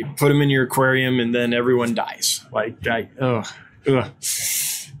and you put them in your aquarium and then everyone dies.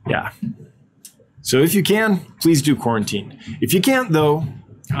 Yeah. So if you can, please do quarantine. If you can't, though,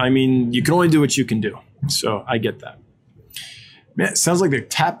 I mean, you can only do what you can do. So I get that. Man, it sounds like they're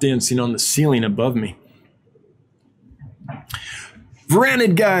tap dancing on the ceiling above me.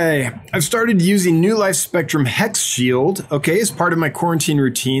 Veranid guy, I've started using New Life Spectrum Hex Shield, okay, as part of my quarantine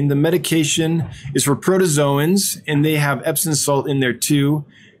routine. The medication is for protozoans, and they have Epsom salt in there too,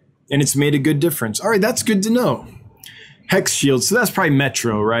 and it's made a good difference. All right, that's good to know. Hex Shield, so that's probably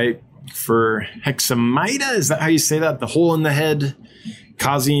Metro, right? For Hexamida, is that how you say that? The hole in the head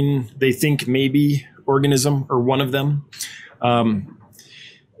causing, they think, maybe organism or one of them.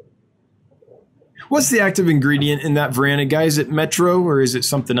 What's the active ingredient in that Veranid guy? Is it Metro or is it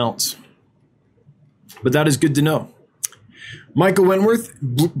something else? But that is good to know. Michael Wentworth,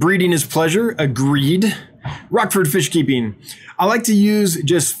 breeding is pleasure. Agreed. Rockford Fish Keeping. I like to use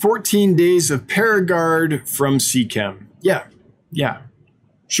just 14 days of Paragard from Seachem. Yeah,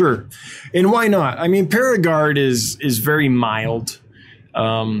 sure. And why not? I mean, Paragard is very mild.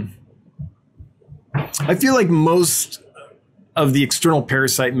 I feel like most of the external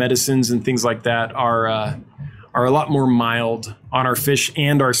parasite medicines and things like that are a lot more mild on our fish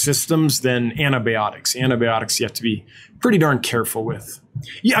and our systems than antibiotics. Antibiotics you have to be pretty darn careful with.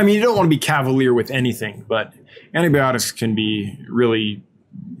 Yeah, I mean, you don't want to be cavalier with anything, but antibiotics can be really,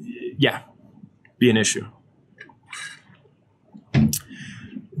 be an issue.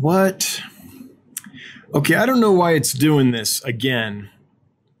 What? Okay, I don't know why it's doing this again.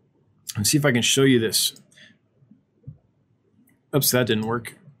 Let's see if I can show you this. Oops, that didn't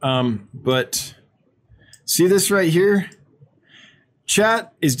work. But see this right here?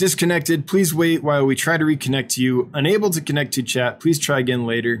 Chat is disconnected. Please wait while we try to reconnect you. Unable to connect to chat. Please try again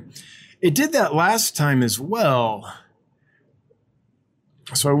later. It did that last time as well.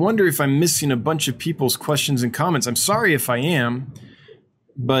 So I wonder if I'm missing a bunch of people's questions and comments. I'm sorry if I am,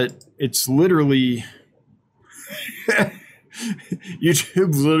 but it's literally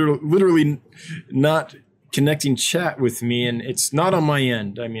YouTube's literally not connecting chat with me, and it's not on my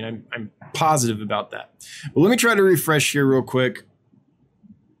end. I mean, I'm positive about that. But let me try to refresh here real quick.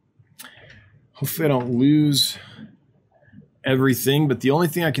 Hopefully I don't lose everything, but the only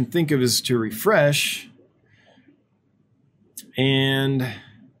thing I can think of is to refresh. And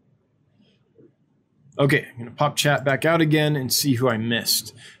okay, I'm gonna pop chat back out again and see who I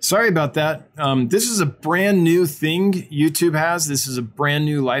missed. Sorry about that. This is a brand new thing YouTube has. This is a brand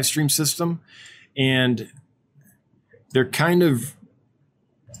new live stream system, and they're kind of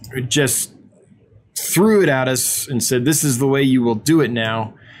just threw it at us and said, this is the way you will do it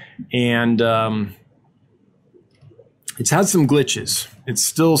now. And it's had some glitches. It's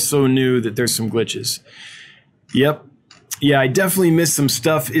still so new that there's some glitches. Yep. Yeah, I definitely missed some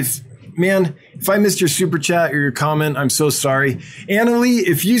stuff. If I missed your super chat or your comment, I'm so sorry. Annalie,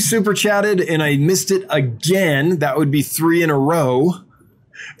 if you super chatted and I missed it again, that would be 3 in a row.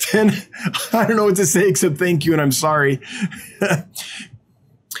 Then I don't know what to say except thank you and I'm sorry.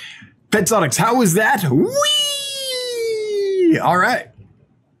 Petsonics, how was that? Whee! All right.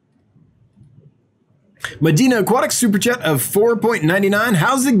 Medina Aquatics super chat of 4.99.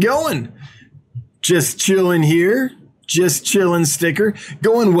 How's it going? Just chilling here. Just chilling sticker.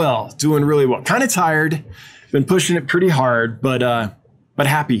 Going well. Doing really well. Kind of tired. Been pushing it pretty hard, but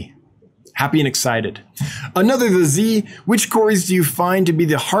happy. Happy and excited. Another the Z. Which cories do you find to be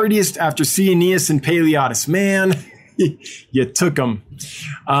the hardiest after Ceanoeus and Paleotis? Man, you took them.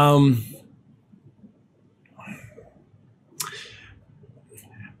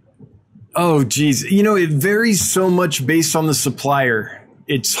 Oh, geez. You know, it varies so much based on the supplier.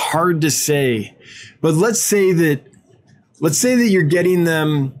 It's hard to say. But let's say that you're getting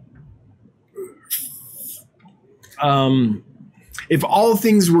them, if all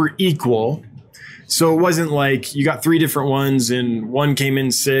things were equal, so it wasn't like you got 3 different ones and one came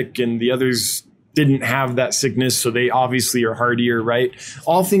in sick and the others didn't have that sickness, so they obviously are hardier, right?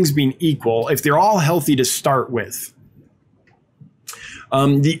 All things being equal, if they're all healthy to start with.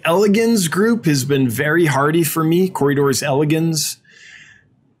 The elegans group has been very hardy for me. Corridors elegans.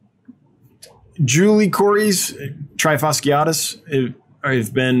 Julie Cories, Trifasciatus,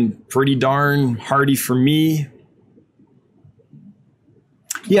 have been pretty darn hardy for me.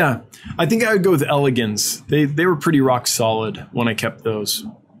 Yeah, I think I would go with elegans. They were pretty rock solid when I kept those.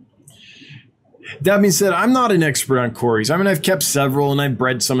 That being said, I'm not an expert on Cories. I mean, I've kept several and I've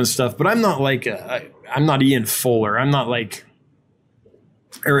bred some of the stuff, but I'm not like I'm not Ian Fuller. I'm not like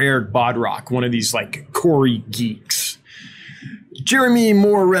Eric Bodrock, one of these like Cory geeks. Jeremy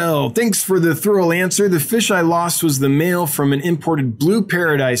Morrell, thanks for the thorough answer. The fish I lost was the male from an imported blue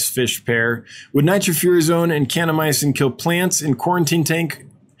paradise fish pair. Would nitrofurazone and kanamycin kill plants in quarantine tank?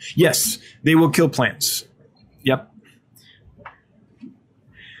 Yes, they will kill plants. Yep.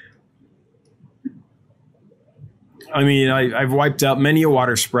 I mean, I've wiped out many a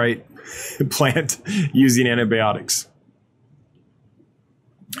water sprite plant using antibiotics.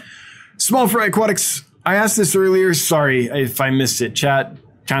 Small Fry Aquatics, I asked this earlier. Sorry if I missed it. Chat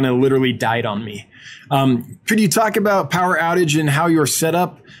kind of literally died on me. Could you talk about power outage and how you're set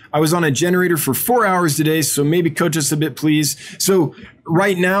up? I was on a generator for 4 hours today, so maybe coach us a bit, please. So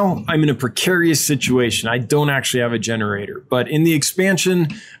right now, I'm in a precarious situation. I don't actually have a generator, but in the expansion,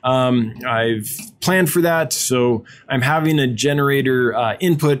 I've planned for that. So I'm having a generator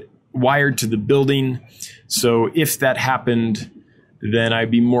input wired to the building. So if that happened, then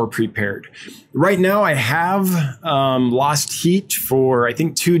I'd be more prepared. Right now, I have lost heat for, I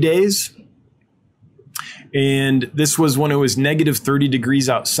think, 2 days. And this was when it was negative 30 degrees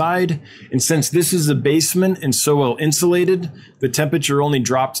outside. And since this is a basement and so well insulated, the temperature only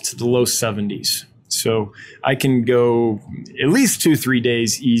dropped to the low 70s. So I can go at least 2-3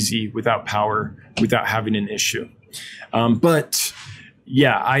 days easy without power, without having an issue. But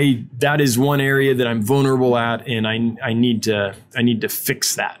yeah, that is one area that I'm vulnerable at, and I need to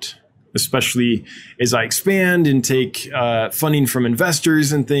fix that, especially as I expand and take funding from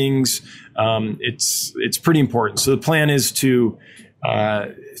investors and things. It's pretty important. So the plan is to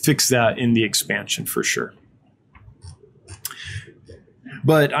fix that in the expansion for sure.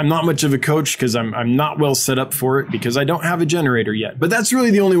 But I'm not much of a coach because I'm not well set up for it because I don't have a generator yet. But that's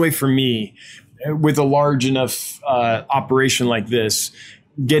really the only way for me with a large enough operation like this,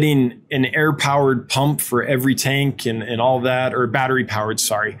 getting an air-powered pump for every tank and all that, or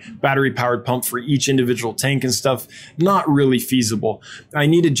battery-powered pump for each individual tank and stuff, not really feasible. I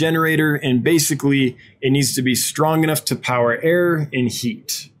need a generator, and basically it needs to be strong enough to power air and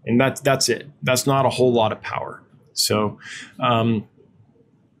heat. And that's it. That's not a whole lot of power. So,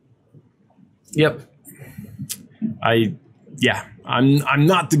 yep. I'm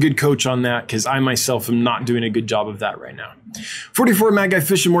not the good coach on that because I myself am not doing a good job of that right now. 44 Mad Guy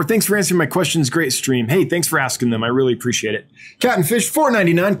Fish and More. Thanks for answering my questions. Great stream. Hey, thanks for asking them. I really appreciate it. Cat and Fish,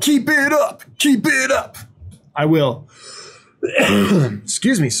 $4.99. Keep it up. Keep it up. I will.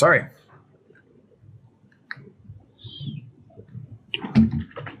 Excuse me. Sorry.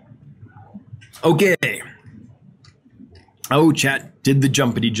 Okay. Oh, chat did the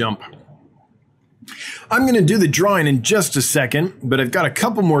jumpity jump. I'm going to do the drawing in just a second, but I've got a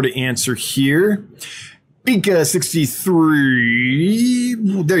couple more to answer here.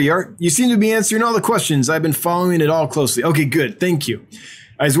 Pika63, there you are. You seem to be answering all the questions. I've been following it all closely. Okay, good. Thank you.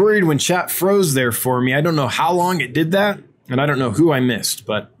 I was worried when chat froze there for me. I don't know how long it did that, and I don't know who I missed,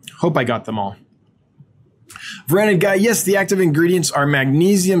 but hope I got them all. Brandon Guy, yes, the active ingredients are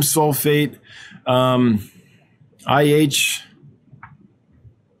magnesium sulfate, IH,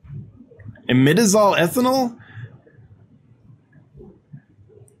 imidazole ethanol?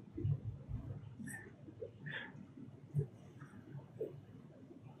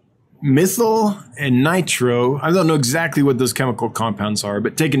 Methyl and nitro. I don't know exactly what those chemical compounds are,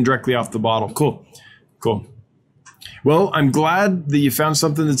 but taken directly off the bottle. Cool. Well, I'm glad that you found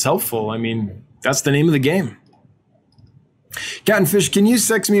something that's helpful. I mean, that's the name of the game. Cat and Fish, can you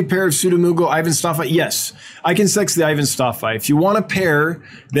sex me a pair of Pseudomugel Ivanstoffi? Yes, I can sex the Ivanstoffi. If you want a pair,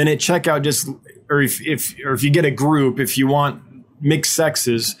 then at checkout, or if you get a group, if you want mixed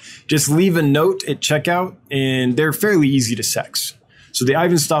sexes, just leave a note at checkout, and they're fairly easy to sex. So the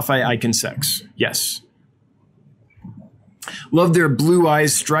Ivanstoffi I can sex. Yes. Love their blue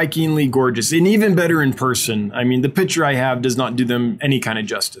eyes, strikingly gorgeous, and even better in person. I mean, the picture I have does not do them any kind of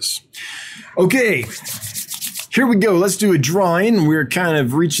justice. Okay. Here we go. Let's do a drawing. We're kind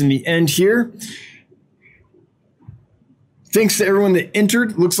of reaching the end here. Thanks to everyone that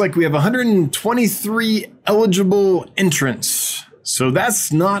entered. Looks like we have 123 eligible entrants. So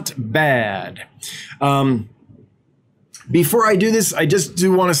that's not bad. Before I do this, I just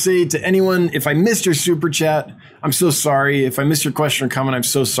do want to say to anyone, if I missed your super chat, I'm so sorry. If I missed your question or comment, I'm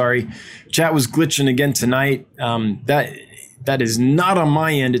so sorry. Chat was glitching again tonight. That is not on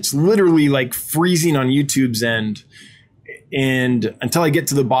my end. It's literally like freezing on YouTube's end. And until I get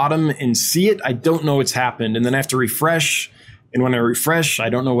to the bottom and see it, I don't know what's happened. And then I have to refresh. And when I refresh, I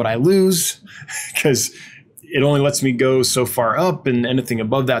don't know what I lose because it only lets me go so far up and anything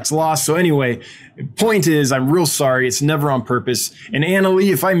above that's lost. So anyway, point is, I'm real sorry. It's never on purpose. And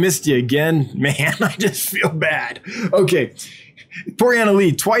Annalie, if I missed you again, man, I just feel bad. Okay. Poor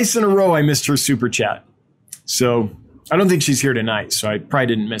Annalie, twice in a row I missed her super chat. So I don't think she's here tonight, so I probably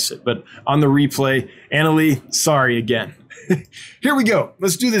didn't miss it. But on the replay, Annalie, sorry again. Here we go.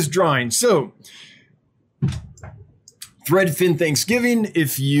 Let's do this drawing. So, Threadfin Thanksgiving.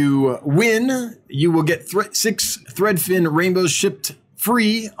 If you win, you will get 6 Threadfin rainbows shipped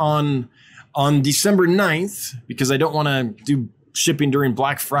free on December 9th, because I don't want to do shipping during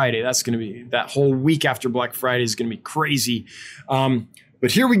Black Friday. That's going to be, that whole week after Black Friday is going to be crazy.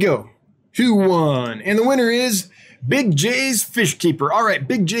 But here we go. Who won? And the winner is Big J's Fish Keeper. All right,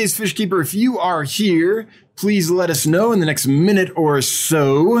 Big J's Fish Keeper, if you are here, please let us know in the next minute or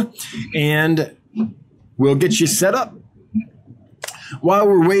so, and we'll get you set up. While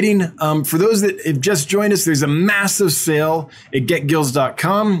we're waiting, for those that have just joined us, there's a massive sale at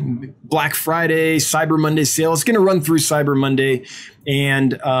getgills.com. Black Friday, Cyber Monday sale. It's going to run through Cyber Monday,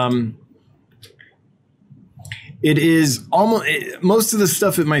 and It is almost, most of the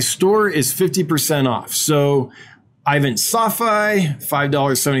stuff at my store is 50% off. So Ivan Safai,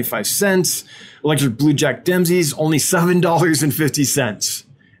 $5.75. Electric Blue Jack Dempsey's, only $7.50.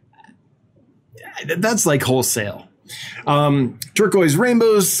 That's like wholesale. Turquoise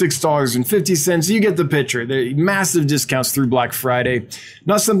Rainbows, $6.50. You get the picture. They're massive discounts through Black Friday.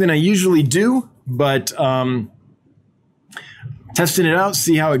 Not something I usually do, but testing it out,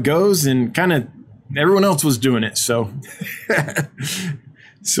 see how it goes, and kind of everyone else was doing it. So,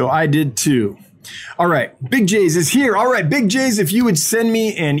 so I did too. All right. Big J's is here. All right. Big J's, if you would send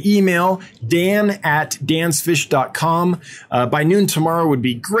me an email, dan@dansfish.com, by noon tomorrow would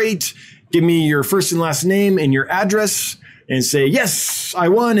be great. Give me your first and last name and your address and say, yes, I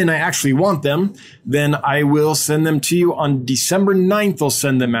won and I actually want them. Then I will send them to you on December 9th. I'll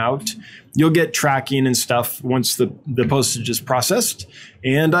send them out. You'll get tracking and stuff once the postage is processed.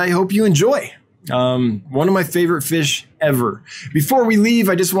 And I hope you enjoy. One of my favorite fish ever. Before we leave,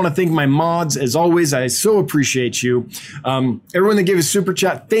 I just want to thank my mods. As always, I so appreciate you. Everyone that gave a super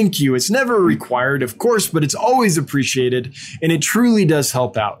chat, thank you. It's never required, of course, but it's always appreciated. And it truly does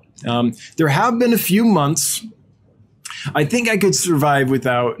help out. There have been a few months, I think I could survive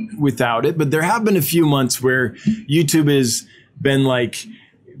without it, but there have been a few months where YouTube has been like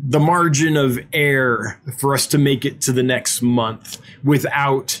the margin of error for us to make it to the next month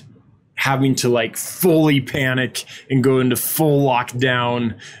without having to like fully panic and go into full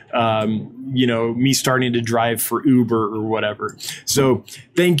lockdown, me starting to drive for Uber or whatever. So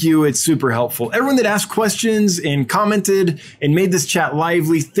thank you. It's super helpful. Everyone that asked questions and commented and made this chat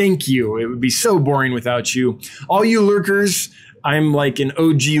lively, thank you. It would be so boring without you. All you lurkers, I'm like an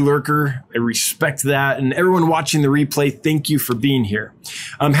OG lurker. I respect that. And everyone watching the replay, thank you for being here.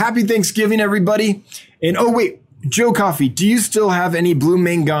 Happy Thanksgiving, everybody. And oh, wait. Joe Coffee, do you still have any blue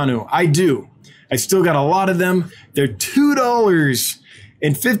Mangano? I do. I still got a lot of them. They're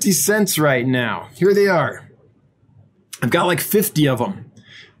 $2.50 right now. Here they are. I've got like 50 of them.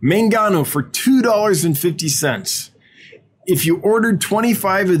 Mangano for $2.50. If you ordered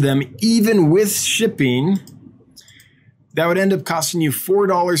 25 of them, even with shipping, that would end up costing you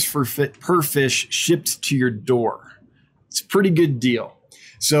 $4 per fish shipped to your door. It's a pretty good deal.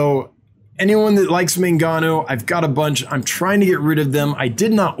 So anyone that likes Mangano, I've got a bunch. I'm trying to get rid of them. I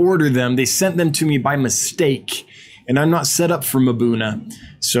did not order them. They sent them to me by mistake, and I'm not set up for Mabuna.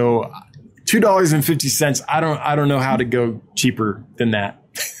 So $2.50. I don't know how to go cheaper than that.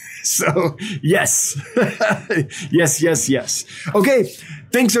 So yes, yes. Okay.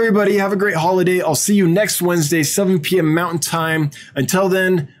 Thanks everybody. Have a great holiday. I'll see you next Wednesday, 7 p.m. Mountain Time. Until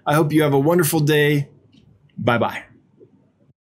then, I hope you have a wonderful day. Bye-bye.